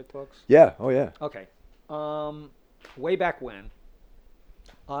Montauk Project books? Yeah. Oh, yeah. Okay. Way back when,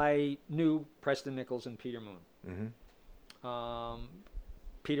 I knew Preston Nichols and Peter Moon. Mm-hmm.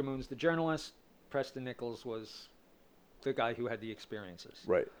 Peter Moon's the journalist. Preston Nichols was the guy who had the experiences.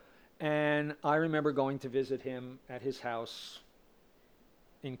 Right. And I remember going to visit him at his house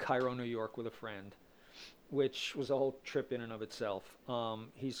in Cairo, New York with a friend, which was a whole trip in and of itself.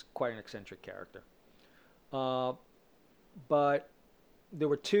 He's quite an eccentric character. but there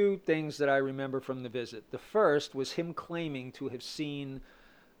were two things that I remember from the visit. The first was him claiming to have seen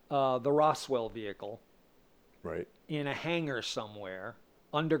the Roswell vehicle Right. in a hangar somewhere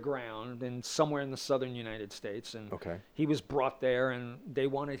underground and somewhere in the southern United States. And Okay. he was brought there, and they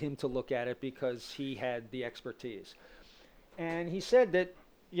wanted him to look at it because he had the expertise. And he said that,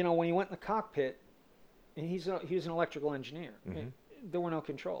 when he went in the cockpit, and he was an electrical engineer, there were no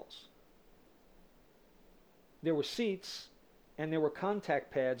controls. There were seats, and there were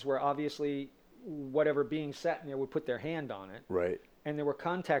contact pads where obviously whatever being sat in there would put their hand on it. Right. And there were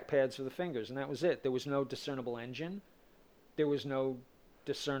contact pads for the fingers, and that was it. There was no discernible engine. There was no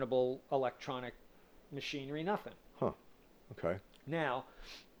discernible electronic machinery, nothing. Huh. Okay. Now,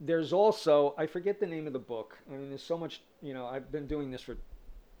 there's also, I forget the name of the book. I mean, there's so much, I've been doing this for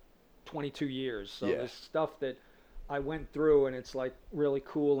 22 years. So Yeah. there's stuff that I went through and it's like really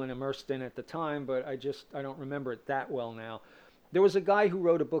cool and immersed in at the time, but I don't remember it that well now. There was a guy who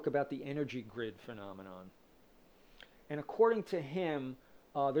wrote a book about the energy grid phenomenon. And according to him,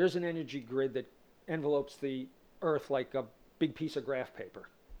 there's an energy grid that envelopes the Earth like a big piece of graph paper.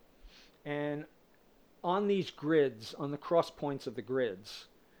 And on these grids, on the cross points of the grids,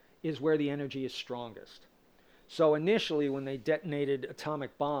 is where the energy is strongest. So initially, when they detonated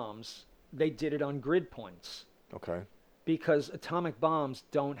atomic bombs, they did it on grid points. Okay. Because atomic bombs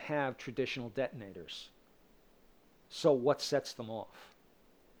don't have traditional detonators. So what sets them off?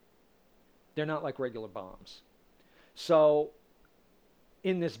 They're not like regular bombs. So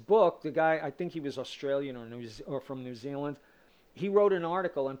in this book, the guy, I think he was Australian or from New Zealand, he wrote an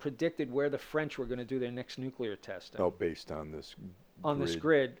article and predicted where the French were going to do their next nuclear test. Oh, based on this This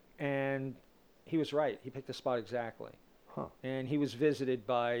grid. And he was right. He picked the spot exactly. Huh. And he was visited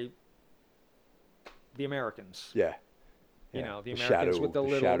by the Americans. Yeah. The Americans with the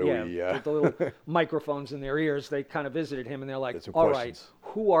little, with the little microphones in their ears. They kind of visited him, and they're like, "All right,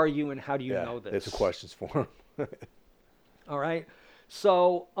 who are you, and how do you know this?" That's some questions for him. All right.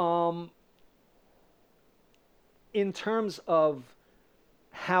 So, in terms of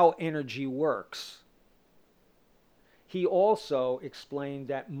how energy works, he also explained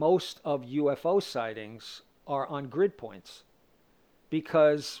that most of UFO sightings are on grid points,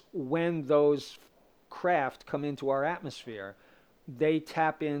 because when those craft come into our atmosphere, they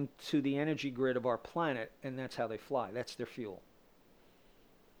tap into the energy grid of our planet, and that's how they fly. That's their fuel.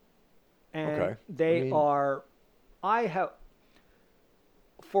 And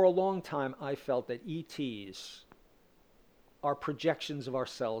for a long time, I felt that ETs are projections of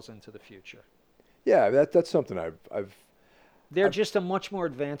ourselves into the future. Yeah, that's something I've They're just a much more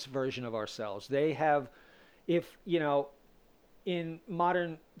advanced version of ourselves. They have, in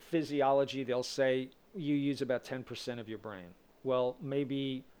modern physiology, they'll say you use about 10% of your brain. Well,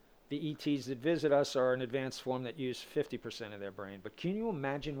 maybe the ETs that visit us are an advanced form that use 50% of their brain. But can you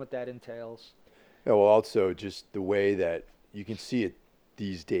imagine what that entails? Yeah, well, also just the way that you can see it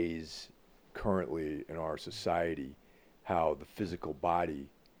these days currently in our society, how the physical body,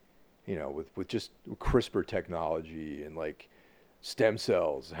 with just CRISPR technology and like stem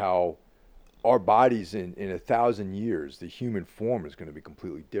cells, how our bodies in 1,000 years, the human form is going to be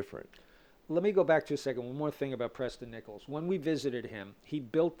completely different. Let me go back to a second. One more thing about Preston Nichols. When we visited him, he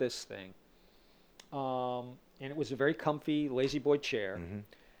built this thing, and it was a very comfy lazy boy chair,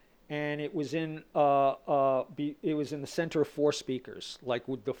 and it was in the center of four speakers, like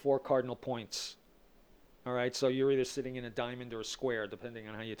with the four cardinal points. All right, so you're either sitting in a diamond or a square, depending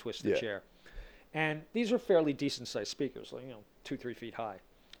on how you twist the chair. And these are fairly decent-sized speakers, like 2-3 feet high.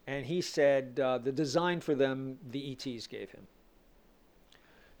 And he said the design for them, the ETs gave him.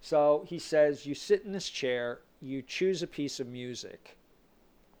 So he says, you sit in this chair, you choose a piece of music,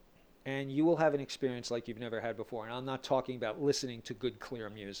 and you will have an experience like you've never had before. And I'm not talking about listening to good, clear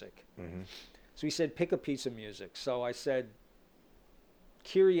music. So he said, pick a piece of music. So I said,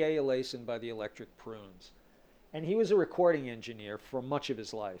 Kyrie Eleison by the Electric Prunes. And he was a recording engineer for much of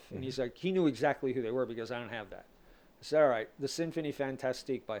his life. And he's like, he knew exactly who they were because I don't have that. I said, all right, the Symphonie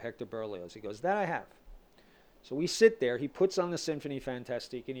Fantastique by Hector Berlioz. He goes, that I have. So we sit there, he puts on the Symphonie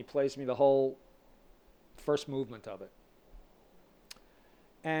Fantastique, and he plays me the whole first movement of it.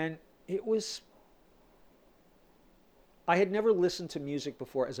 And it was, I had never listened to music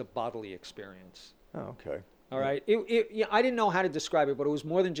before as a bodily experience. Oh, okay. All right. I didn't know how to describe it, but it was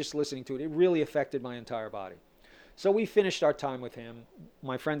more than just listening to it. It really affected my entire body. So we finished our time with him.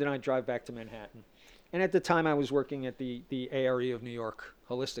 My friend and I drive back to Manhattan. And at the time, I was working at the ARE of New York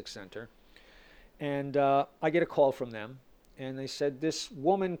Holistic Center. And I get a call from them. And they said, this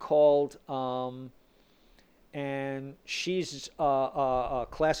woman called, and she's a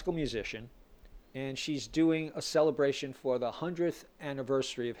classical musician. and she's doing a celebration for the 100th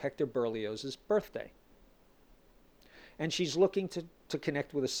anniversary of Hector Berlioz's birthday. And she's looking to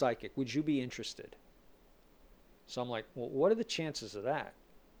connect with a psychic. Would you be interested? So I'm like, well, what are the chances of that?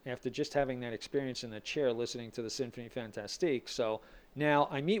 After just having that experience in the chair listening to the Symphonie Fantastique. So now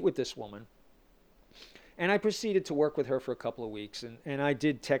I meet with this woman, and I proceeded to work with her for a couple of weeks. And I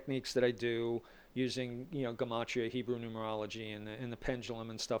did techniques that I do using, gematria, Hebrew numerology, and the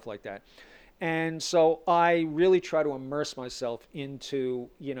pendulum and stuff like that. And so I really try to immerse myself into,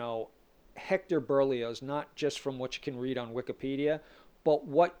 Hector Berlioz, not just from what you can read on Wikipedia, but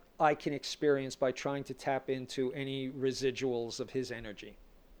what I can experience by trying to tap into any residuals of his energy.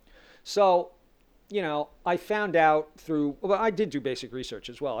 So, I found out I did do basic research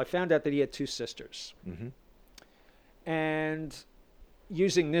as well. I found out that he had 2 sisters. Mm-hmm. And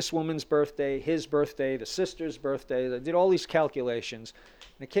using this woman's birthday, his birthday, the sister's birthday, I did all these calculations,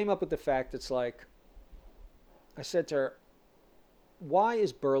 and I came up with the fact it's like, I said to her, why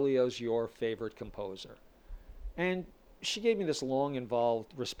is Berlioz your favorite composer? And she gave me this long,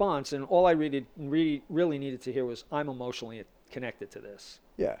 involved response, and all I really needed to hear was, I'm emotionally connected to this.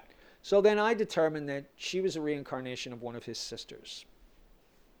 Yeah. So then I determined that she was a reincarnation of one of his sisters.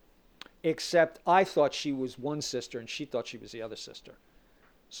 Except I thought she was one sister, and she thought she was the other sister.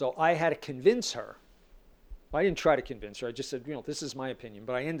 So I had to convince her. I didn't try to convince her. I just said, this is my opinion,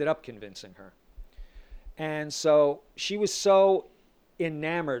 but I ended up convincing her. And so she was so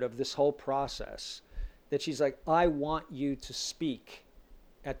enamored of this whole process that she's like, I want you to speak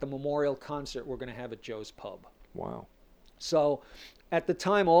at the memorial concert we're going to have at Joe's Pub. Wow. So at the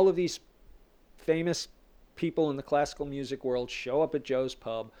time, all of these famous people in the classical music world show up at Joe's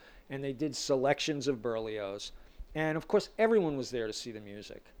Pub, and they did selections of Berlioz. And of course, everyone was there to see the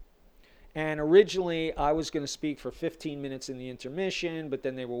music. And originally, I was going to speak for 15 minutes in the intermission, but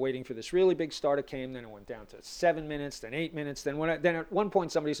then they were waiting for this really big star to come. Then it went down to 7 minutes, then 8 minutes. Then at one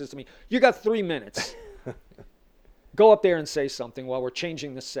point, somebody says to me, you got 3 minutes. Go up there and say something while we're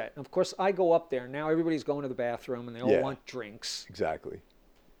changing the set. And of course, I go up there. Now everybody's going to the bathroom, and they all want drinks. Exactly.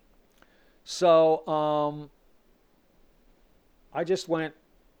 So I just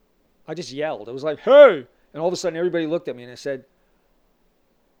yelled. It was like, hey! And all of a sudden, everybody looked at me, and I said,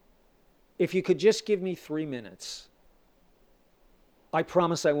 if you could just give me 3 minutes, I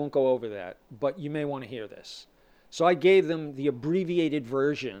promise I won't go over that, but you may want to hear this. So I gave them the abbreviated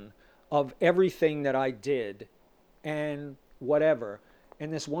version of everything that I did and whatever.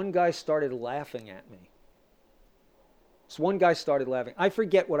 And this one guy started laughing at me. I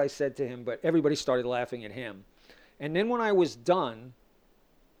forget what I said to him, but everybody started laughing at him. And then when I was done,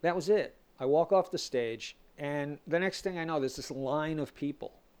 that was it. I walk off the stage, and the next thing I know, there's this line of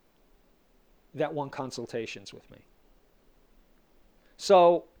people that want consultations with me.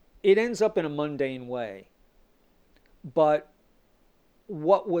 So it ends up in a mundane way. But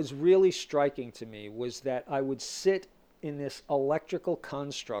what was really striking to me was that I would sit in this electrical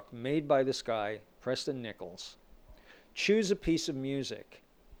construct made by this guy, Preston Nichols, choose a piece of music,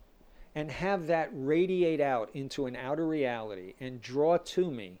 and have that radiate out into an outer reality and draw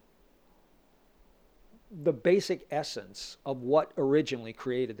to me the basic essence of what originally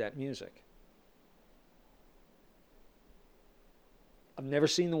created that music. I've never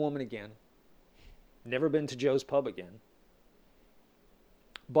seen the woman again. Never been to Joe's Pub again.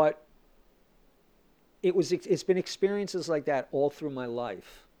 But it's been experiences like that all through my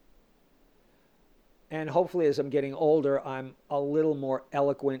life. And hopefully as I'm getting older, I'm a little more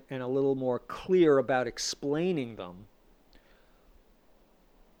eloquent and a little more clear about explaining them.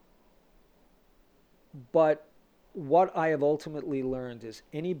 But what I have ultimately learned is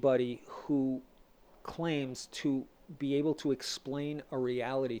anybody who claims to be able to explain a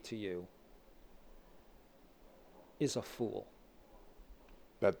reality to you is a fool.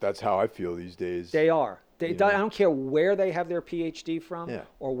 That's how I feel these days. They are. I don't care where they have their PhD from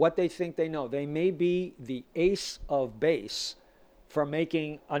or what they think they know. They may be the ace of base for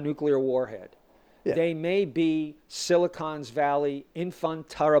making a nuclear warhead. Yeah. They may be Silicon Valley enfant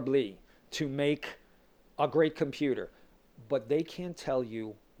terrible to make a great computer. But they can't tell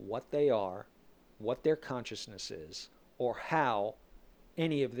you what they are, what their consciousness is, or how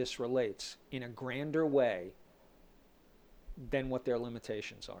any of this relates in a grander way than what their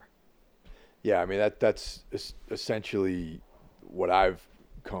limitations are. Yeah, I mean, that's essentially what I've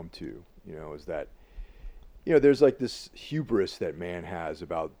come to, is that, there's like this hubris that man has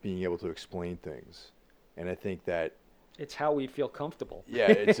about being able to explain things. And I think that it's how we feel comfortable. Yeah,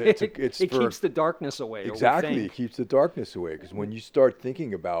 it keeps the darkness away. Exactly, it keeps the darkness away. Because when you start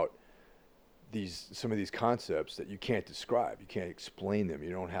thinking about some of these concepts that you can't describe, you can't explain them, you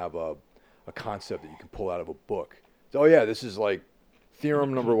don't have a a concept that you can pull out of a book. So, oh yeah, this is like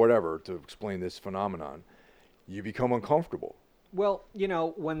theorem number whatever to explain this phenomenon. You become uncomfortable. Well,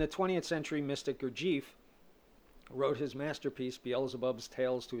 when the 20th century mystic Gurdjieff wrote his masterpiece, Beelzebub's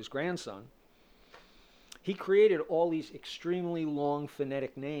Tales, to his grandson, he created all these extremely long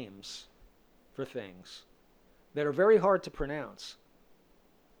phonetic names for things that are very hard to pronounce.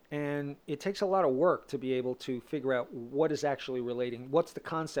 And it takes a lot of work to be able to figure out what is actually relating, what's the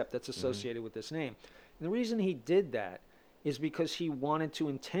concept that's associated with this name. And the reason he did that is because he wanted to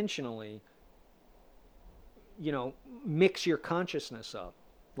intentionally, mix your consciousness up,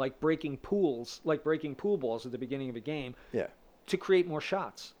 like breaking pool balls at the beginning of a game, to create more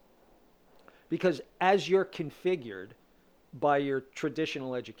shots. Because as you're configured by your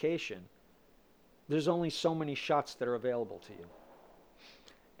traditional education, there's only so many shots that are available to you.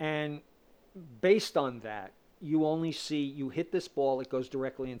 And based on that, you hit this ball, it goes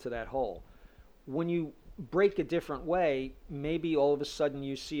directly into that hole. When you break a different way, maybe all of a sudden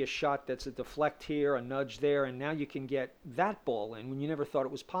you see a shot that's a deflect here, a nudge there, and now you can get that ball in when you never thought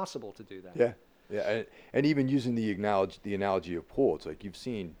it was possible to do that. Yeah. And even using the analogy of pool, it's like you've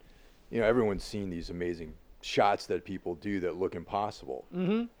seen, everyone's seen these amazing shots that people do that look impossible.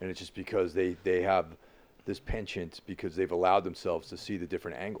 And it's just because they have this penchant because they've allowed themselves to see the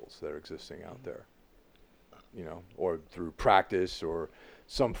different angles that are existing out there, or through practice or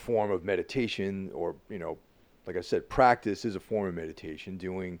some form of meditation, or, like I said, practice is a form of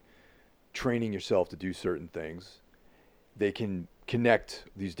meditation, training yourself to do certain things. They can connect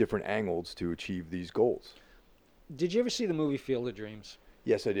these different angles to achieve these goals. Did you ever see the movie Field of Dreams?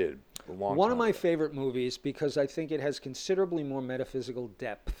 Yes, I did. One of my favorite movies, because I think it has considerably more metaphysical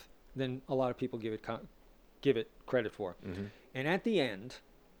depth than a lot of people give it credit for. And at the end,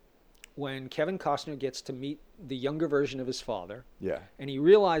 when Kevin Costner gets to meet the younger version of his father, and he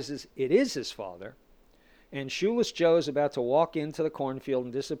realizes it is his father, and Shoeless Joe is about to walk into the cornfield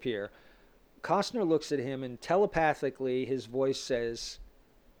and disappear, Costner looks at him and telepathically his voice says,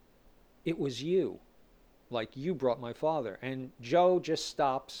 "It was you. Like, you brought my father." And Joe just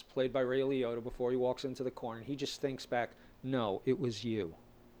stops, played by Ray Liotta, before he walks into the corner. He just thinks back, "No, it was you."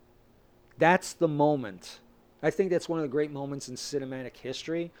 That's the moment. I think that's one of the great moments in cinematic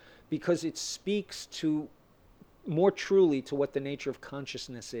history, because it speaks to more truly to what the nature of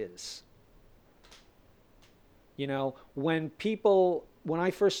consciousness is. When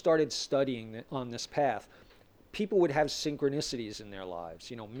I first started studying on this path, people would have synchronicities in their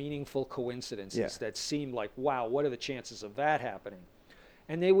lives, meaningful coincidences that seemed like, wow, what are the chances of that happening?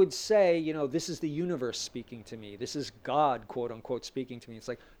 And they would say, this is the universe speaking to me. This is God, quote unquote, speaking to me. It's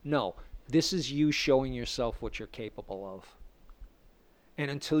like, no, this is you showing yourself what you're capable of.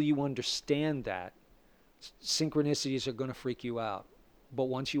 And until you understand that, synchronicities are going to freak you out. But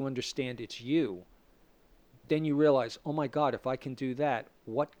once you understand it's you, then you realize, oh my God, if I can do that,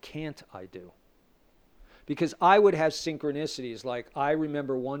 what can't I do? Because I would have synchronicities. Like, I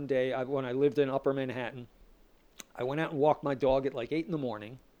remember one day when I lived in Upper Manhattan, I went out and walked my dog at like 8 in the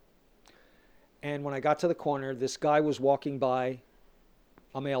morning. And when I got to the corner, this guy was walking by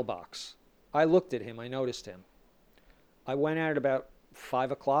a mailbox. I looked at him. I noticed him. I went out at about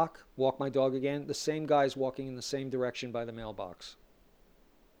 5 o'clock, walked my dog again. The same guy's walking in the same direction by the mailbox.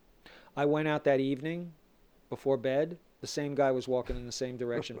 I went out that evening before bed. The same guy was walking in the same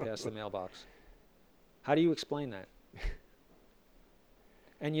direction past the mailbox. How do you explain that?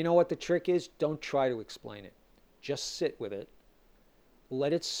 And you know what the trick is? Don't try to explain it. Just sit with it.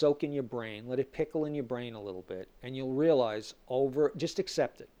 Let it soak in your brain. Let it pickle in your brain a little bit. And you'll realize just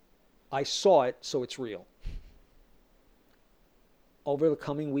accept it. I saw it, so it's real. Over the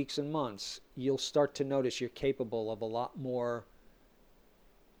coming weeks and months, you'll start to notice you're capable of a lot more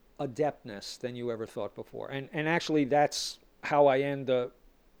adeptness than you ever thought before. And actually, that's how I end the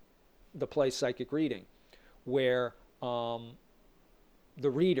play Psychic Reading, where the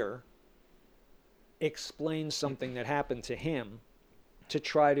reader explains something that happened to him to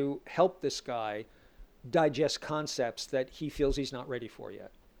try to help this guy digest concepts that he feels he's not ready for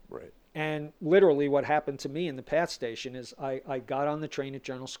yet. Right. And literally what happened to me in the PATH station is I got on the train at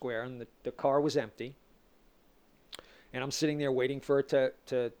Journal Square, and the car was empty. And I'm sitting there waiting for it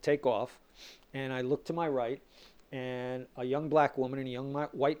to take off. And I look to my right, and a young black woman and a young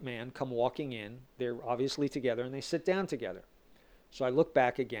white man come walking in. They're obviously together, and they sit down together. So I look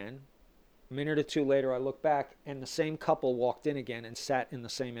back again. A minute or two later, I look back, and the same couple walked in again and sat in the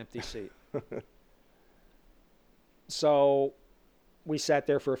same empty seat. So we sat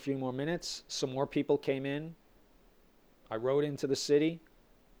there for a few more minutes. Some more people came in. I rode into the city,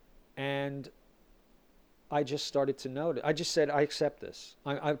 and I just started to notice. I just said, I accept this.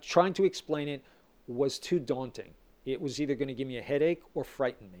 I'm trying to explain it was too daunting. It was either going to give me a headache or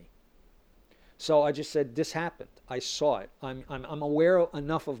frighten me. So I just said, this happened. I saw it. I'm aware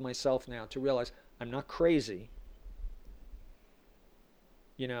enough of myself now to realize I'm not crazy.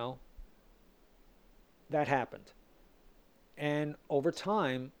 You know, that happened. And over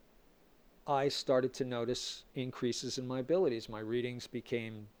time, I started to notice increases in my abilities. My readings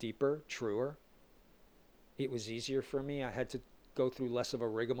became deeper, truer. It was easier for me. I had to go through less of a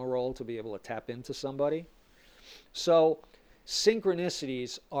rigmarole to be able to tap into somebody. So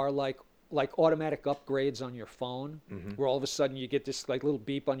synchronicities are like automatic upgrades on your phone, where all of a sudden you get this like little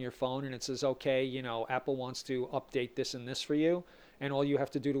beep on your phone and it says, okay, you know, Apple wants to update this and this for you. And all you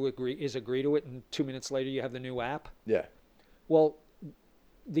have to do to agree to it. And 2 minutes later, you have the new app. Yeah. Well,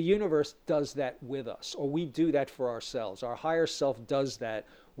 the universe does that with us, or we do that for ourselves. Our higher self does that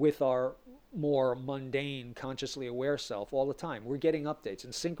with our more mundane, consciously aware self all the time. We're getting updates,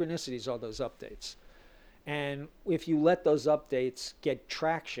 and synchronicities are those updates. And if you let those updates get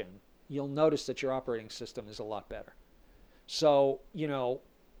traction, you'll notice that your operating system is a lot better. So, you know,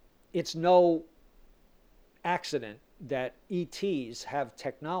 it's no accident that ETs have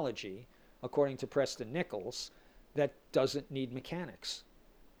technology, according to Preston Nichols, that doesn't need mechanics.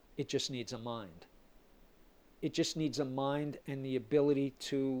 It just needs a mind. It just needs a mind and the ability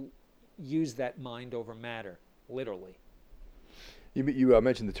to use that mind over matter, literally. You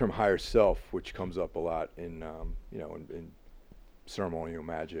mentioned the term higher self, which comes up a lot in in ceremonial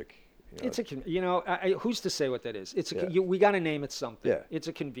magic. You know. Who's to say what that is? We got to name it something. Yeah. It's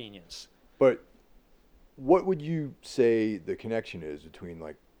a convenience. But what would you say the connection is between,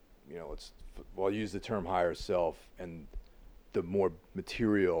 like, you know, I'll use the term higher self and the more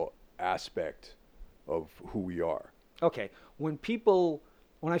material aspect of who we are? Okay. When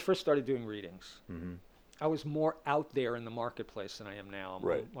I first started doing readings, I was more out there in the marketplace than I am now.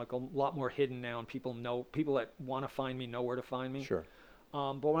 I'm like a lot more hidden now, and people that want to find me know where to find me. Sure.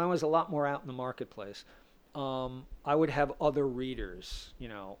 But when I was a lot more out in the marketplace, I would have other readers. You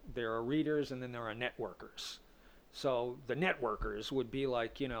know, there are readers and then there are networkers. So the networkers would be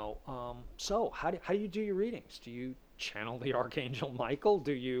like, you know, so how do you do your readings? Do you channel the Archangel Michael?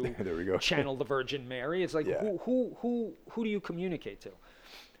 Do you there we go. channel the Virgin Mary? It's like, Yeah. who do you communicate to?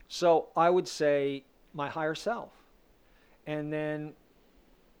 So I would say my higher self. And then,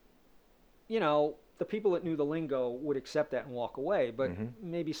 you know, the people that knew the lingo would accept that and walk away, but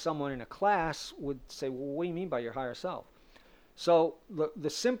maybe someone in a class would say, well, what do you mean by your higher self? So the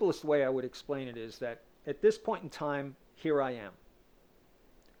simplest way I would explain it is that at this point in time, here I am.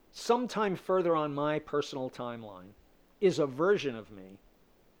 Sometime further on my personal timeline is a version of me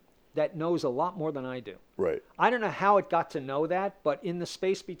that knows a lot more than I do. Right. I don't know how it got to know that, but in the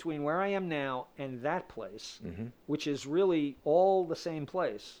space between where I am now and that place, which is really all the same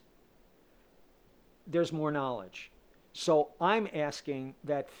place, there's more knowledge. So I'm asking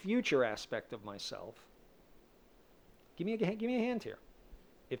that future aspect of myself, give me a hand here.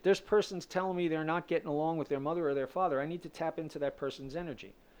 If this person's telling me they're not getting along with their mother or their father, I need to tap into that person's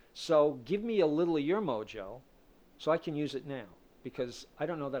energy. So give me a little of your mojo so I can use it now, because I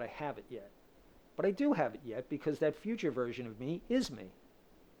don't know that I have it yet. But I do have it yet, because that future version of me is me.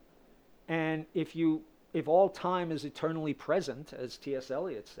 And if all time is eternally present, as T.S.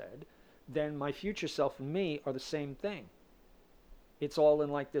 Eliot said, then my future self and me are the same thing. It's all in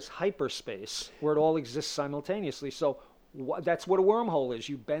like this hyperspace where it all exists simultaneously. So that's what a wormhole is.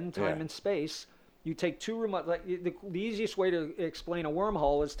 You bend time and space. You take two remote. Like the easiest way to explain a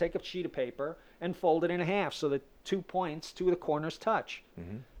wormhole is take a sheet of paper and fold it in half so that 2 points, two of the corners touch.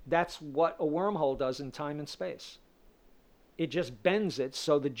 That's what a wormhole does in time and space. It just bends it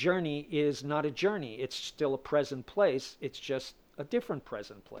so the journey is not a journey. It's still a present place. It's just a different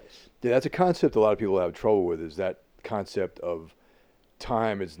present place. Yeah, that's a concept a lot of people have trouble with, is that concept of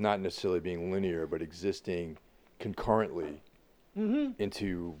time is not necessarily being linear, but existing concurrently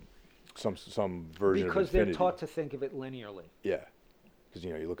into some version of because infinity. they're taught to think of it linearly. Yeah, because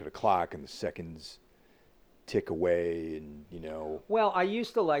you look at a clock and the seconds tick away, and Well, I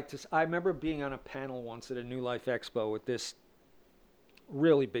used to like to. I remember being on a panel once at a New Life Expo with this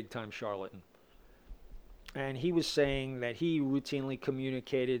really big time charlatan, and he was saying that he routinely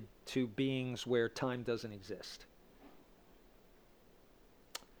communicated to beings where time doesn't exist.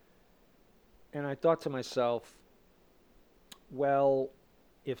 And I thought to myself, well,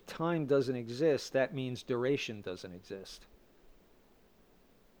 if time doesn't exist, that means duration doesn't exist.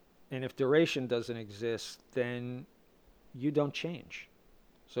 And if duration doesn't exist, then you don't change.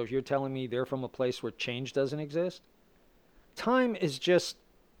 So if you're telling me they're from a place where change doesn't exist, time is just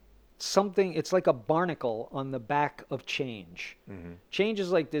something, it's like a barnacle on the back of change. Change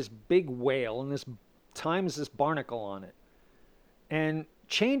is like this big whale, and this time is this barnacle on it. And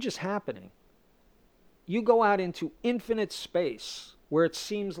change is happening. You go out into infinite space where it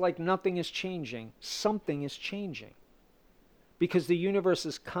seems like nothing is changing, something is changing. Because the universe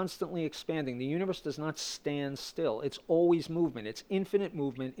is constantly expanding. The universe does not stand still. It's always movement. It's infinite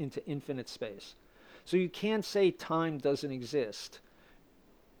movement into infinite space. So you can't say time doesn't exist.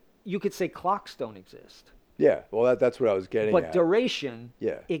 You could say clocks don't exist. Yeah, well, that's what I was getting at. But duration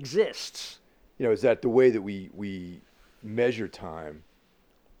exists. You know, is that the way that we measure time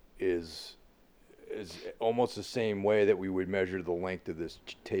is almost the same way that we would measure the length of this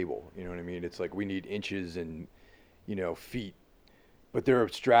table. You know what I mean? It's like we need inches and, feet. But they're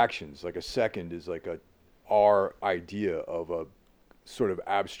abstractions. Like a second is like our idea of a sort of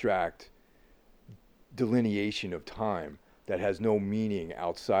abstract delineation of time that has no meaning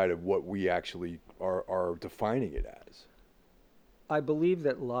outside of what we actually are defining it as. I believe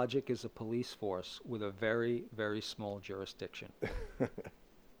that logic is a police force with a very, very small jurisdiction.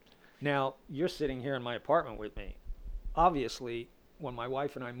 Now, you're sitting here in my apartment with me. Obviously, when my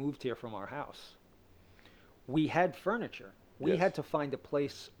wife and I moved here from our house, we had furniture. We had to find a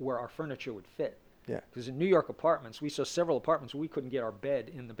place where our furniture would fit. Yeah. Because in New York apartments, we saw several apartments where we couldn't get our bed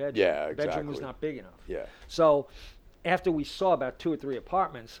in the bedroom. Yeah, exactly. The bedroom was not big enough. Yeah. So after we saw about 2 or 3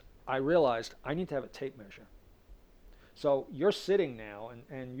 apartments, I realized I need to have a tape measure. So you're sitting now,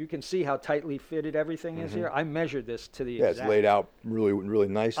 and you can see how tightly fitted everything is here. I measured this to the exact. Yeah, it's laid out really, really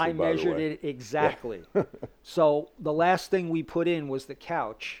nicely, I measured it exactly. So the last thing we put in was the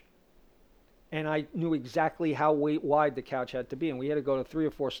couch. And I knew exactly how wide the couch had to be. And we had to go to 3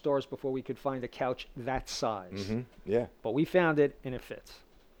 or 4 stores before we could find a couch that size. Yeah. But we found it, and it fits.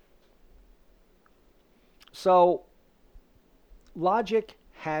 So logic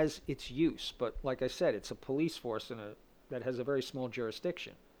has its use. But like I said, it's a police force that has a very small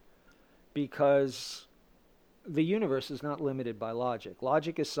jurisdiction. Because the universe is not limited by logic.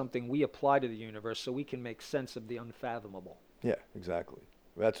 Logic is something we apply to the universe so we can make sense of the unfathomable. Yeah, exactly.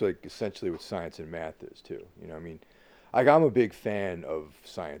 That's like essentially what science and math is too. I'm a big fan of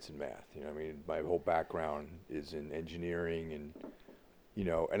science and math. My whole background is in engineering, and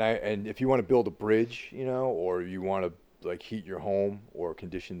and if you want to build a bridge, or you want to like heat your home or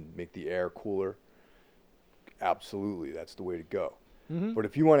make the air cooler, absolutely, that's the way to go. But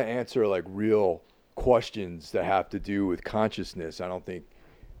if you want to answer like real questions that have to do with consciousness, I don't think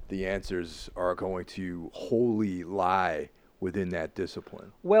the answers are going to wholly lie within that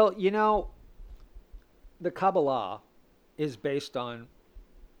discipline. Well, the Kabbalah is based on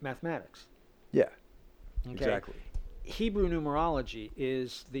mathematics. Yeah, Okay? exactly. Hebrew numerology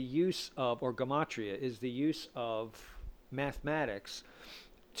is the use of, or gematria, is the use of mathematics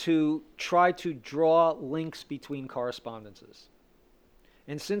to try to draw links between correspondences.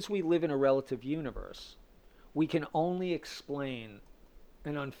 And since we live in a relative universe, we can only explain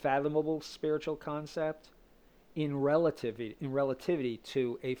an unfathomable spiritual concept in relativity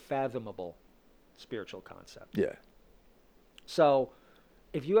to a fathomable spiritual concept. Yeah. So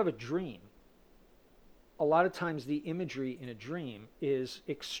if you have a dream, a lot of times the imagery in a dream is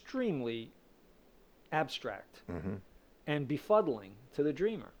extremely abstract and befuddling to the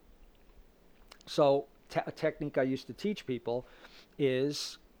dreamer. So a technique I used to teach people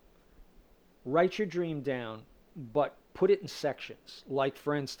is write your dream down, but put it in sections. Like,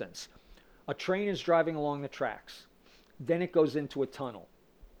 for instance, a train is driving along the tracks. Then it goes into a tunnel.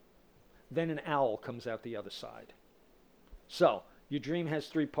 Then an owl comes out the other side. So your dream has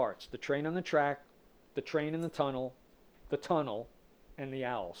 3 parts: the train on the track, the train in the tunnel, and the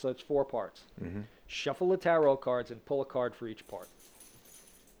owl. So it's 4 parts. Shuffle the tarot cards and pull a card for each part.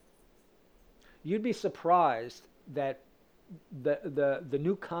 You'd be surprised that the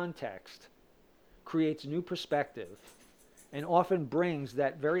new context creates new perspective and often brings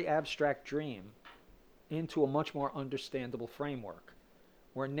that very abstract dream into a much more understandable framework,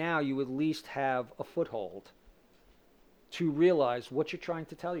 where now you at least have a foothold to realize what you're trying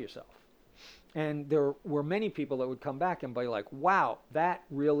to tell yourself. And there were many people that would come back and be like, wow, that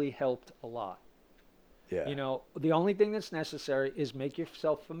really helped a lot. Yeah. The only thing that's necessary is make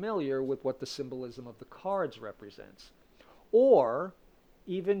yourself familiar with what the symbolism of the cards represents, or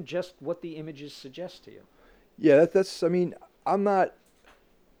even just what the images suggest to you. Yeah, I'm not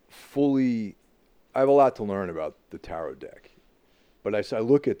fully. I have a lot to learn about the tarot deck, but I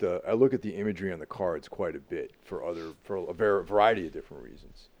look at the imagery on the cards quite a bit for a variety of different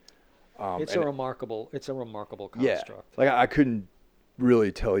reasons. It's a remarkable construct. Yeah, like I couldn't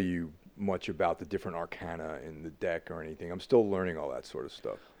really tell you much about the different arcana in the deck or anything. I'm still learning all that sort of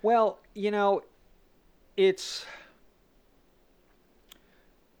stuff. Well, it's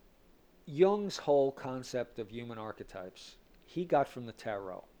Jung's whole concept of human archetypes. He got from the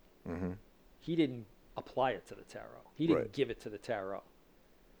tarot. Mm-hmm. He didn't apply it to the tarot. He didn't Right. give it to the tarot.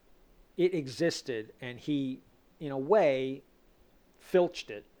 It existed, and he, in a way, filched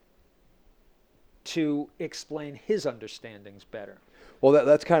it to explain his understandings better. Well,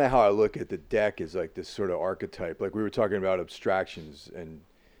 that's kind of how I look at the deck, is like this sort of archetype. Like we were talking about abstractions and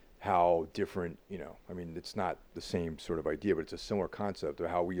how different, I mean, it's not the same sort of idea, but it's a similar concept of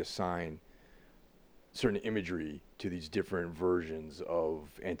how we assign certain imagery to these different versions of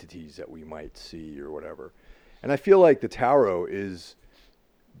entities that we might see or whatever. And I feel like the tarot is,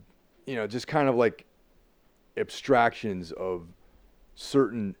 just kind of like abstractions of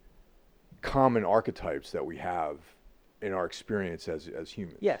certain common archetypes that we have in our experience as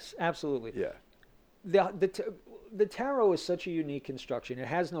humans. Yes, absolutely. Yeah. The tarot is such a unique construction. It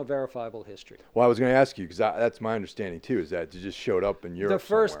has no verifiable history. Well, I was going to ask you, because that's my understanding too, is that it just showed up in Europe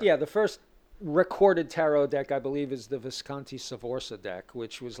somewhere. The first recorded tarot deck, I believe, is the Visconti Sforza deck,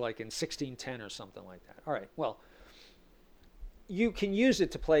 which was like in 1610 or something like that. All right, well, you can use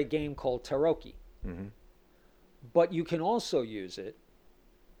it to play a game called Tarocchi. Mm-hmm. But you can also use it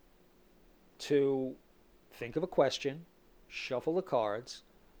to think of a question, shuffle the cards,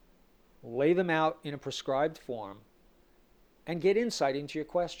 lay them out in a prescribed form, and get insight into your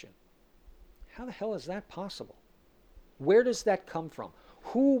question. How the hell is that possible? Where does that come from?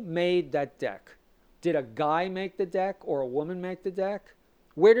 Who made that deck? Did a guy make the deck or a woman make the deck?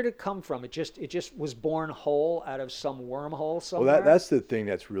 Where did it come from? It just was born whole out of some wormhole somewhere? Well, that's the thing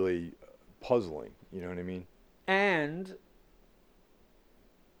that's really puzzling. You know what I mean? And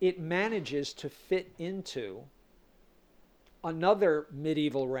it manages to fit into another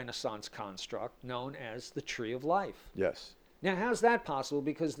medieval Renaissance construct known as the Tree of Life. Yes. Now, how's that possible?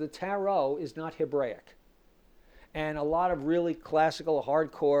 Because the tarot is not Hebraic. And a lot of really classical,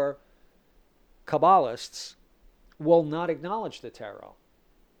 hardcore Kabbalists will not acknowledge the tarot.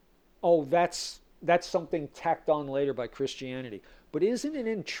 Oh, that's something tacked on later by Christianity. But isn't it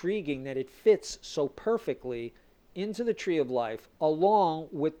intriguing that it fits so perfectly into the Tree of Life along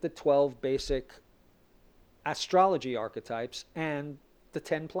with the 12 basic astrology archetypes and the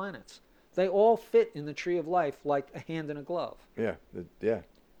 10 planets? They all fit in the Tree of Life like a hand in a glove. Yeah. Yeah.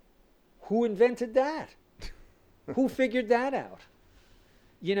 Who invented that? Who figured that out?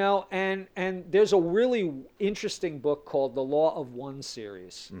 And there's a really interesting book called The Law of One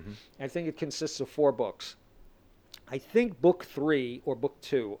series. Mm-hmm. I think it consists of 4 books. I think book 3 or book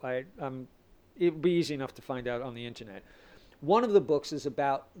 2, it'd be easy enough to find out on the internet. One of the books is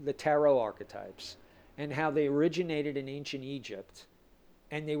about the tarot archetypes and how they originated in ancient Egypt,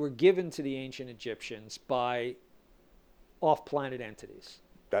 and they were given to the ancient Egyptians by off-planet entities.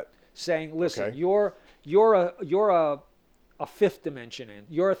 Saying, listen, Okay. you're a fifth dimension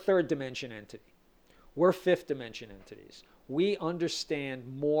you're a third dimension entity. We're fifth dimension entities. We understand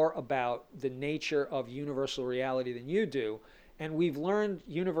more about the nature of universal reality than you do, and we've learned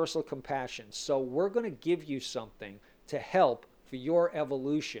universal compassion. So we're going to give you something to help for your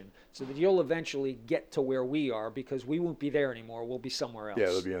evolution so that you'll eventually get to where we are, because we won't be there anymore. We'll be somewhere else. Yeah,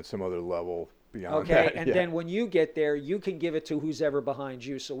 it'll be on some other level beyond Okay, that. and Yeah. then when you get there, you can give it to who's ever behind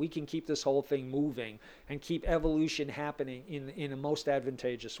you, so we can keep this whole thing moving and keep evolution happening in a most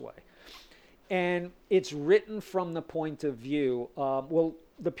advantageous way. And it's written from the point of view,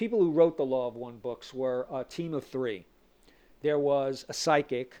 the people who wrote the Law of One books were a team of 3. There was a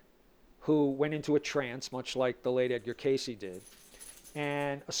psychic who went into a trance, much like the late Edgar Cayce did,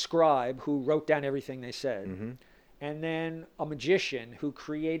 and a scribe who wrote down everything they said. Mm-hmm. And then a magician who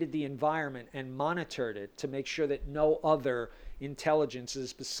created the environment and monitored it to make sure that no other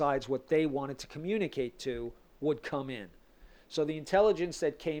intelligences besides what they wanted to communicate to would come in. So the intelligence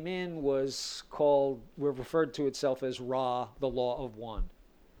that came in was referred to itself as Ra, the Law of One.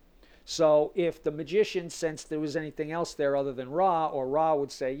 So if the magician sensed there was anything else there other than Ra, or Ra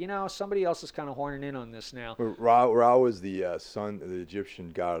would say, somebody else is kind of horning in on this now. Ra was the son, the Egyptian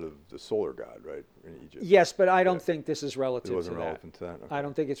god of the solar god, right, in Egypt. Yes, but I don't think this is relative It wasn't to that. relevant to that. Okay. I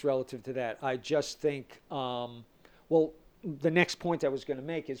don't think it's relative to that. I just think, the next point I was going to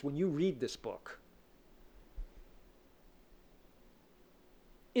make is when you read this book,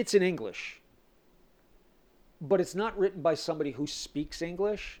 it's in English, but it's not written by somebody who speaks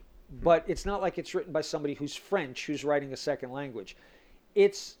English, but it's not like it's written by somebody who's French, who's writing a second language.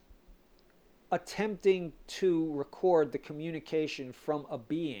 It's attempting to record the communication from a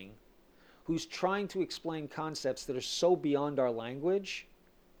being who's trying to explain concepts that are so beyond our language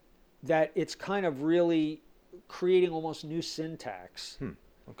that it's kind of really creating almost new syntax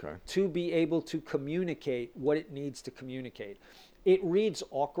Okay. to be able to communicate what it needs to communicate. It reads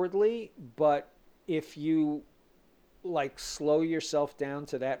awkwardly, but if you like slow yourself down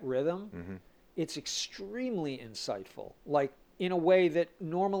to that rhythm, it's extremely insightful, like in a way that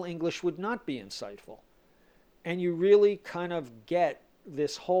normal English would not be insightful. And you really kind of get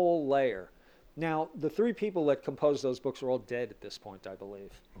this whole layer. Now, the three people that composed those books are all dead at this point, I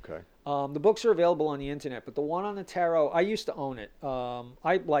believe. Okay. The books are available on the internet, but the one on the tarot, I used to own it.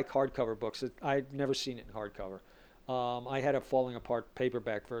 I like hardcover books. I'd never seen it in hardcover. I had a falling apart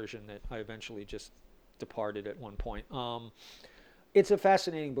paperback version that I eventually just departed at one point. It's a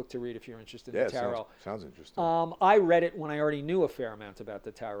fascinating book to read if you're interested in the tarot. Sounds interesting. I read it when I already knew a fair amount about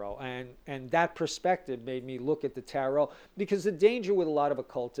the tarot, and that perspective made me look at the tarot, because the danger with a lot of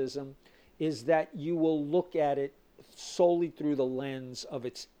occultism is that you will look at it solely through the lens of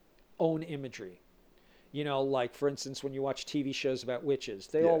its own imagery. You know, like, for instance, when you watch TV shows about witches,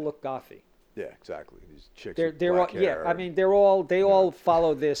 they all look gothy. Yeah, exactly. These chicks They're with black hair. yeah, I mean, they all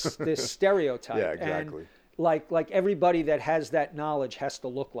follow this stereotype. Yeah, exactly. And like everybody that has that knowledge has to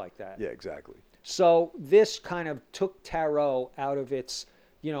look like that. Yeah, exactly. So this kind of took tarot out of its,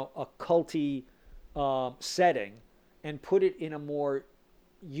 occulty setting and put it in a more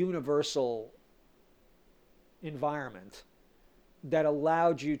universal environment that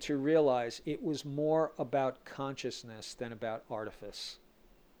allowed you to realize it was more about consciousness than about artifice.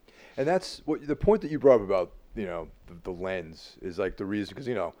 And that's what the point that you brought up about, the lens is like the reason, because,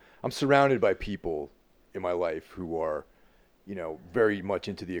 I'm surrounded by people in my life who are, very much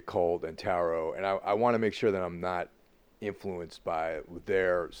into the occult and tarot. And I want to make sure that I'm not influenced by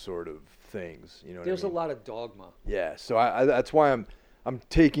their sort of things. There's a lot of dogma. Yeah. So that's why I'm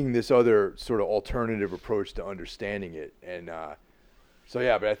taking this other sort of alternative approach to understanding it. And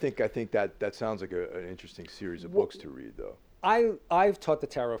but I think that sounds like an interesting series of books to read, though. I've taught the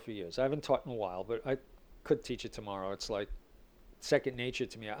tarot for years. I haven't taught in a while, but I could teach it tomorrow. It's like second nature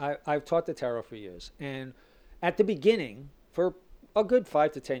to me. I've taught the tarot for years. And at the beginning, for a good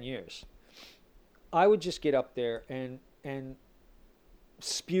 5 to 10 years, I would just get up there and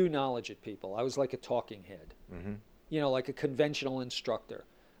spew knowledge at people. I was like a talking head, like a conventional instructor.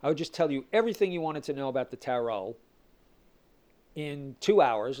 I would just tell you everything you wanted to know about the tarot in 2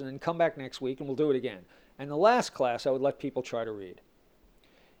 hours, and then come back next week and we'll do it again. And the last class, I would let people try to read.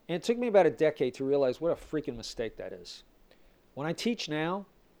 And it took me about a decade to realize what a freaking mistake that is. When I teach now,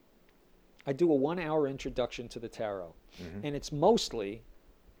 I do a 1-hour introduction to the tarot. And it's mostly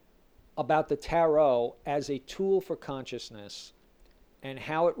about the tarot as a tool for consciousness and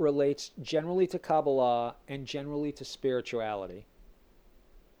how it relates generally to Kabbalah and generally to spirituality.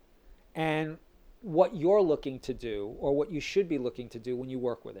 And what you're looking to do, or what you should be looking to do when you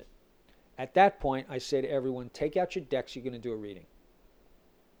work with it. At that point, I say to everyone, take out your decks, you're going to do a reading.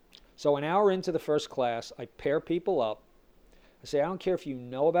 So an hour into the first class, I pair people up. I say, I don't care if you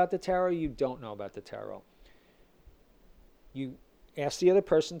know about the tarot or you don't know about the tarot. You ask the other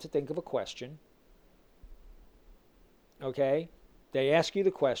person to think of a question. Okay? They ask you the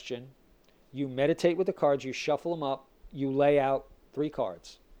question. You meditate with the cards. You shuffle them up. You lay out 3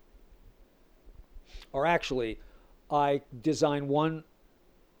 cards. Or actually, I design one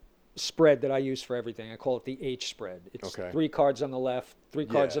spread that I use for everything. I call it the H spread. It's 3 cards on the left, 3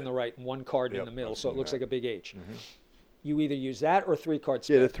 cards on the right, and 1 card in the middle, so it looks like a big H. You either use that or 3-card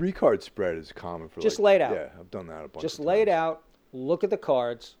spread. Yeah, the 3-card spread is common for just lay it out. Yeah, I've done that a bunch of times. Just lay it out, look at the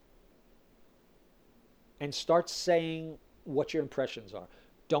cards, and start saying what your impressions are.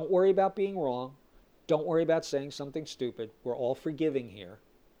 Don't worry about being wrong. Don't worry about saying something stupid. We're all forgiving here.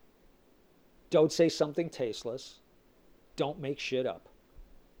 Don't say something tasteless. Don't make shit up.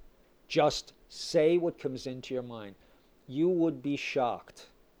 Just say what comes into your mind. You would be shocked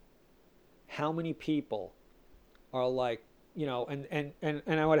how many people are like, and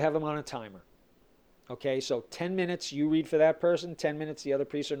I would have them on a timer. Okay, so 10 minutes you read for that person, 10 minutes the other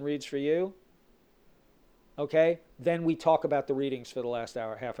person reads for you. Okay, then we talk about the readings for the last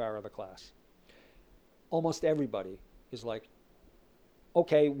hour, half hour of the class. Almost everybody is like,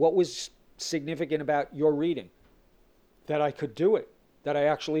 okay, what was significant about your reading? That I could do it. That I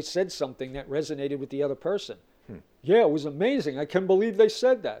actually said something that resonated with the other person. Yeah, it was amazing. I can't believe they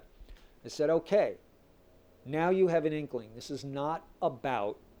said that. I said, okay, now you have an inkling. This is not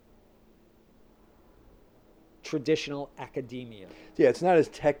about traditional academia. Yeah, it's not as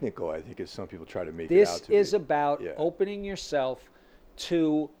technical, I think, as some people try to make it out to be. This is about opening yourself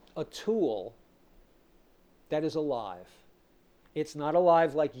to a tool that is alive. It's not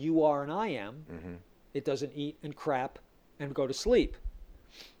alive like you are and I am. It doesn't eat and crap and go to sleep.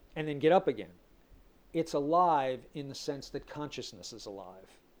 and then get up again. It's alive in the sense that consciousness is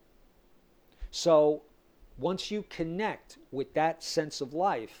alive. So once you connect with that sense of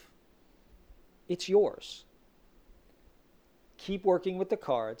life, it's yours. Keep working with the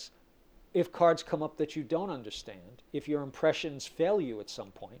cards. If cards come up that you don't understand, if your impressions fail you at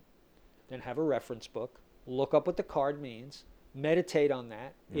some point, then have a reference book, look up what the card means, meditate on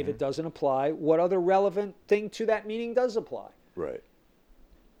that. Mm-hmm. If it doesn't apply, what other relevant thing to that meaning does apply? Right.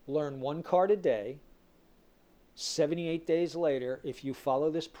 Learn one card a day. 78 days later, if you follow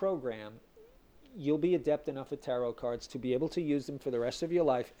this program, you'll be adept enough at tarot cards to be able to use them for the rest of your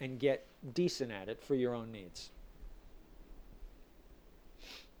life and get decent at it for your own needs.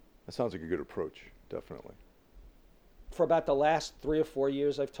 That sounds like a good approach, definitely. For about the last 3 or 4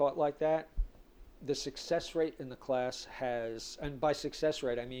 years I've taught like that. The success rate in the class has, and by success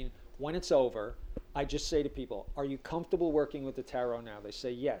rate I mean when it's over, I just say to people, are you comfortable working with the tarot now? They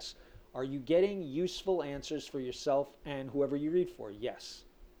say yes. Are you getting useful answers for yourself and whoever you read for? Yes.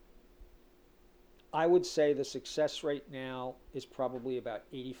 I would say the success rate now is probably about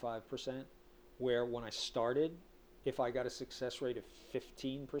 85%, where when I started, if I got a success rate of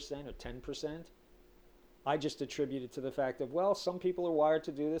 15% or 10%, I just attribute it to the fact of, well, some people are wired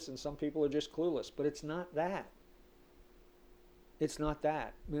to do this and some people are just clueless. But it's not that. It's not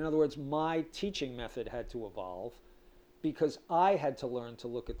that. In other words, my teaching method had to evolve because I had to learn to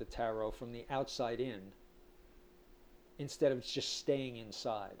look at the tarot from the outside in instead of just staying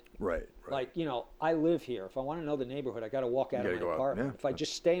inside. Right. Like, I live here. If I want to know the neighborhood, I got to walk out of my apartment. Yeah. If I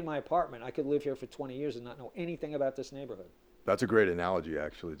just stay in my apartment, I could live here for 20 years and not know anything about this neighborhood. That's a great analogy,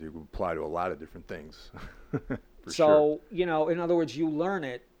 actually, to apply to a lot of different things. So, in other words, you learn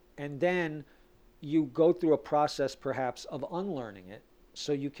it, and then you go through a process, perhaps, of unlearning it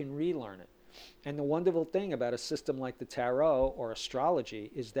so you can relearn it. And the wonderful thing about a system like the tarot or astrology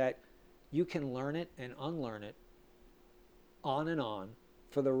is that you can learn it and unlearn it on and on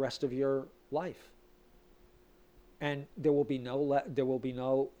for the rest of your life. And there will be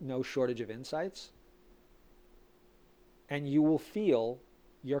no shortage of insights. And you will feel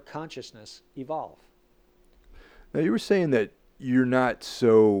your consciousness evolve. Now, you were saying that you're not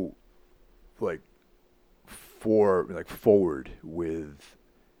so forward with,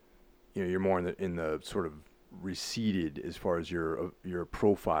 you're more in the sort of receded as far as your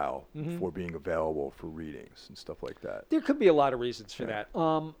profile mm-hmm. for being available for readings and stuff like that. There could be a lot of reasons for that.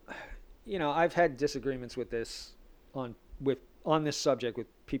 I've had disagreements with this on this subject with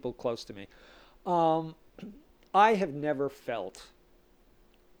people close to me. I have never felt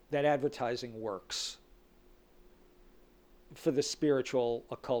that advertising works for the spiritual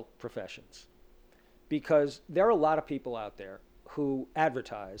occult professions, because there are a lot of people out there who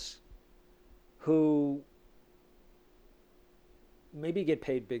advertise, who maybe get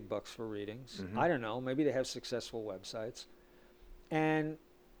paid big bucks for readings. Mm-hmm. I don't know. Maybe they have successful websites. And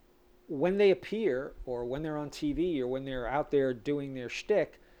when they appear, or when they're on TV, or when they're out there doing their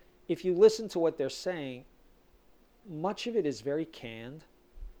shtick, if you listen to what they're saying, much of it is very canned,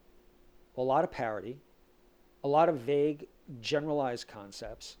 a lot of parody, a lot of vague, generalized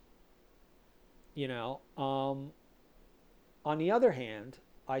concepts. On the other hand,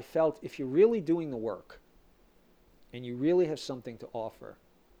 I felt if you're really doing the work and you really have something to offer,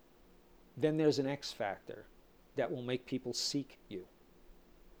 then there's an X factor that will make people seek you.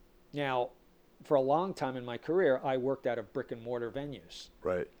 Now, for a long time in my career, I worked out of brick and mortar venues.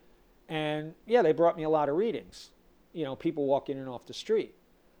 Right. And yeah, they brought me a lot of readings. People walking in off the street.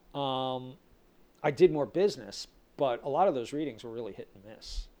 I did more business, but a lot of those readings were really hit and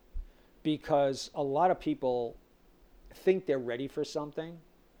miss, because a lot of people think they're ready for something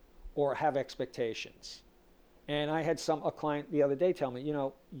or have expectations. And I had a client the other day tell me,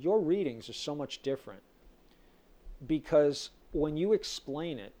 your readings are so much different because when you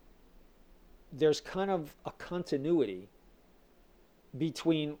explain it, there's kind of a continuity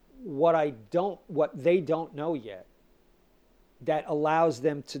between what they don't know yet that allows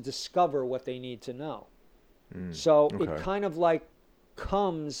them to discover what they need to know. So okay. It kind of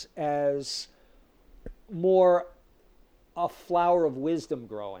comes as more a flower of wisdom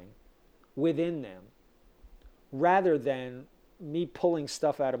growing within them, rather than me pulling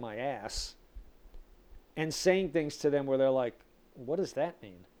stuff out of my ass and saying things to them where they're like, what does that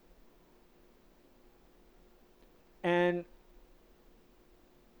mean? And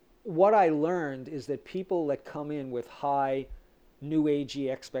what I learned is that people that come in with high new agey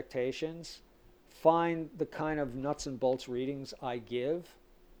expectations find the kind of nuts and bolts readings I give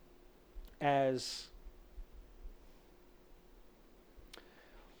as,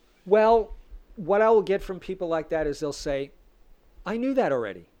 well, what I will get from people like that is they'll say, I knew that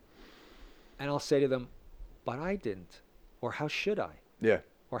already. And I'll say to them, but I didn't. Or how should I? Yeah.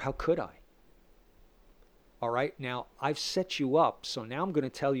 Or how could I? All right, now I've set you up, so now I'm going to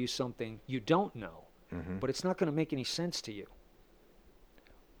tell you something you don't know, but it's not going to make any sense to you.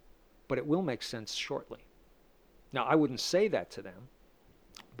 But it will make sense shortly. Now, I wouldn't say that to them,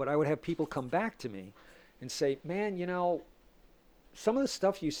 but I would have people come back to me and say, man, you know, some of the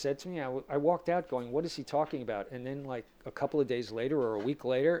stuff you said to me, I walked out going, what is he talking about? And then like a couple of days later or a week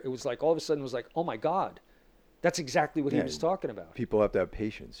later, it was like all of a sudden it was like, oh my God, that's exactly what he was talking about. People have to have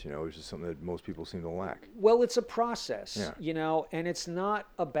patience, you know, which is something that most people seem to lack. Well, it's a process, you know, and it's not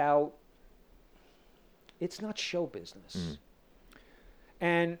show business.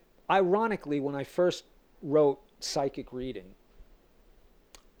 And ironically, when I first wrote Psychic Reading,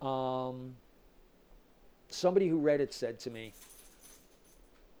 somebody who read it said to me,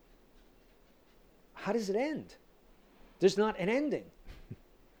 how does it end? There's not an ending.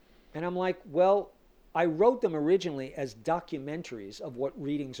 And I'm like, well, I wrote them originally as documentaries of what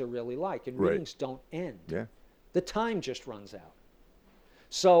readings are really like, and readings don't end. Yeah. The time just runs out.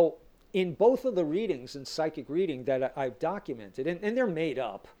 So in both of the readings in Psychic Reading that I've documented, and they're made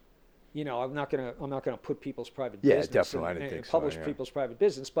up, you know, I'm not gonna put people's private business definitely. and publish people's private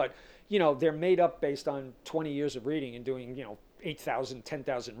business, but you know, they're made up based on 20 years of reading and doing, you know, 8,000,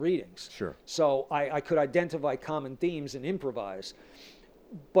 10,000 readings. Sure. So I could identify common themes and improvise.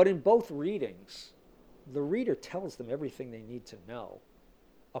 But in both readings, the reader tells them everything they need to know,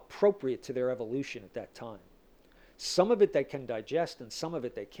 appropriate to their evolution at that time. Some of it they can digest and some of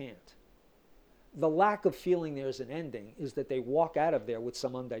it they can't. The lack of feeling there's an ending is that they walk out of there with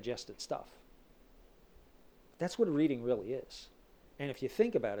some undigested stuff. That's what a reading really is. And if you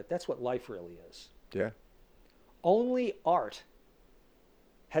think about it, that's what life really is. Yeah. Only art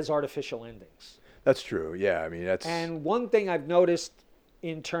has artificial endings. That's true. Yeah, I mean, that's... And one thing I've noticed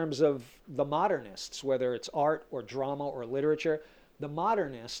in terms of the modernists, whether it's art or drama or literature, the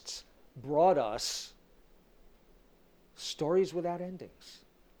modernists brought us stories without endings.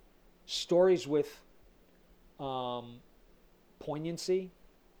 Stories with poignancy,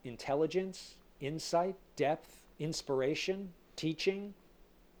 intelligence, insight, depth, inspiration, teaching,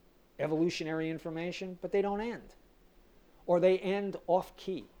 evolutionary information, but they don't end. Or they end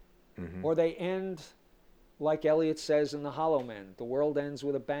off-key. Or they end, like Eliot says in The Hollow Men, the world ends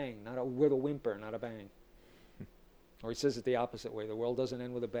with a bang, with a whimper, not a bang. Or he says it the opposite way. The world doesn't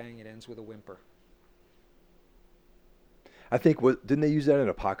end with a bang, it ends with a whimper. I think, didn't they use that in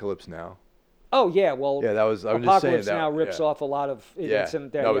Apocalypse Now? Oh, yeah, well, yeah, that was, I'm Apocalypse just saying that, Now rips off a lot of... Yes.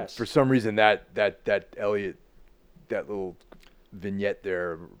 For some reason, that Eliot, that little vignette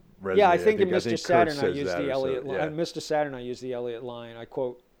there resonated. Yeah, I think in Mr. Saturn I used the Eliot line. Yeah. In Mr. Saturn I used the Eliot line. I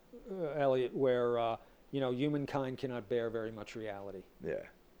quote Eliot where, humankind cannot bear very much reality. Yeah.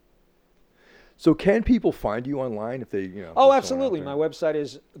 So can people find you online if they, Oh, absolutely. My website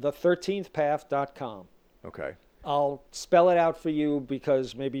is the13thpath.com. Okay. I'll spell it out for you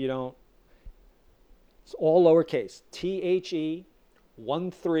because maybe you don't. It's all lowercase.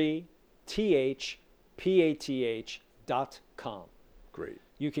 THE13THPATH.com. Great.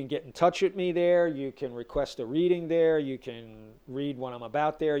 You can get in touch with me there. You can request a reading there. You can read what I'm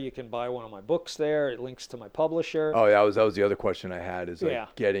about there. You can buy one of my books there. It links to my publisher. Oh, that was the other question I had is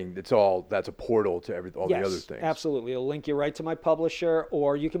like that's a portal to all the other things. Absolutely. It'll link you right to my publisher,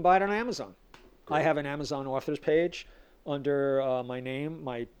 or you can buy it on Amazon. Great. I have an Amazon authors page under my name,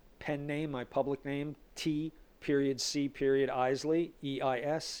 my pen name, my public name, T.C. Eisele,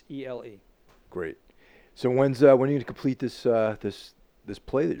 Eisele. Great. So when are you going to complete this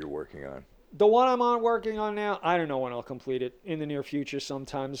play that you're working on? The one I'm working on now, I don't know when I'll complete it. In the near future,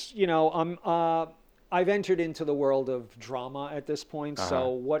 sometimes. I've entered into the world of drama at this point. So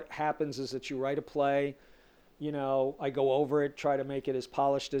what happens is that you write a play. I go over it, try to make it as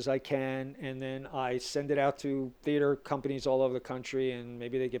polished as I can, and then I send it out to theater companies all over the country, and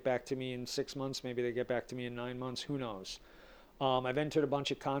maybe they get back to me in 6 months, maybe they get back to me in 9 months, who knows. I've entered a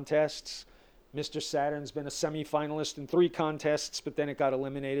bunch of contests. Mr. Saturn's been a semi-finalist in 3 contests, but then it got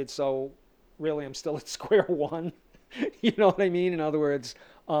eliminated, so really I'm still at square one. You know what I mean? In other words,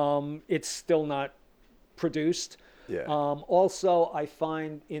 it's still not produced. Yeah. Also, I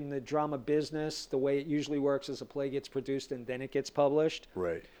find in the drama business, the way it usually works is a play gets produced and then it gets published.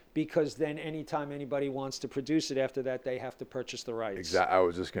 Right. Because then anytime anybody wants to produce it after that, they have to purchase the rights. Exactly. I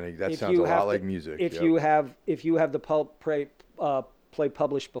was just going to, that sounds a lot like music. If you have the play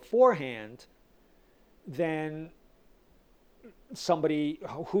published beforehand, then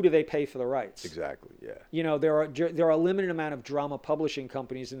who do they pay for the rights? Exactly, yeah. There are a limited amount of drama publishing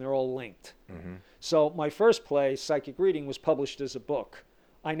companies, and they're all linked. Mm-hmm. So my first play, Psychic Reading, was published as a book.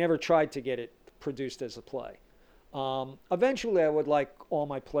 I never tried to get it produced as a play. Eventually, I would like all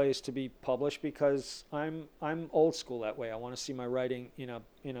my plays to be published because I'm old school that way. I want to see my writing in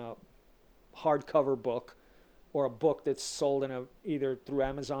a hardcover book, or a book that's sold in either through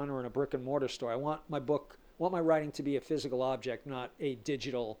Amazon or in a brick and mortar store. I want my writing to be a physical object, not a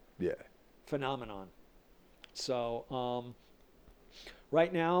digital phenomenon. So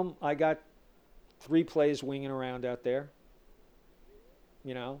right now, I got 3 plays winging around out there.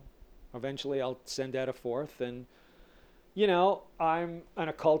 Eventually I'll send out a 4th, and I'm an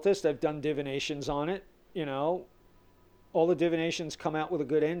occultist. I've done divinations on it. All the divinations come out with a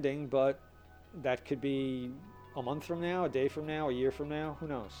good ending, but that could be a month from now, a day from now, a year from now. Who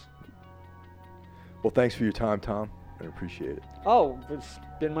knows? Well, thanks for your time, Tom. I appreciate it. Oh, it's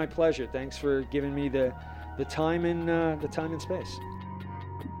been my pleasure. Thanks for giving me the time and space.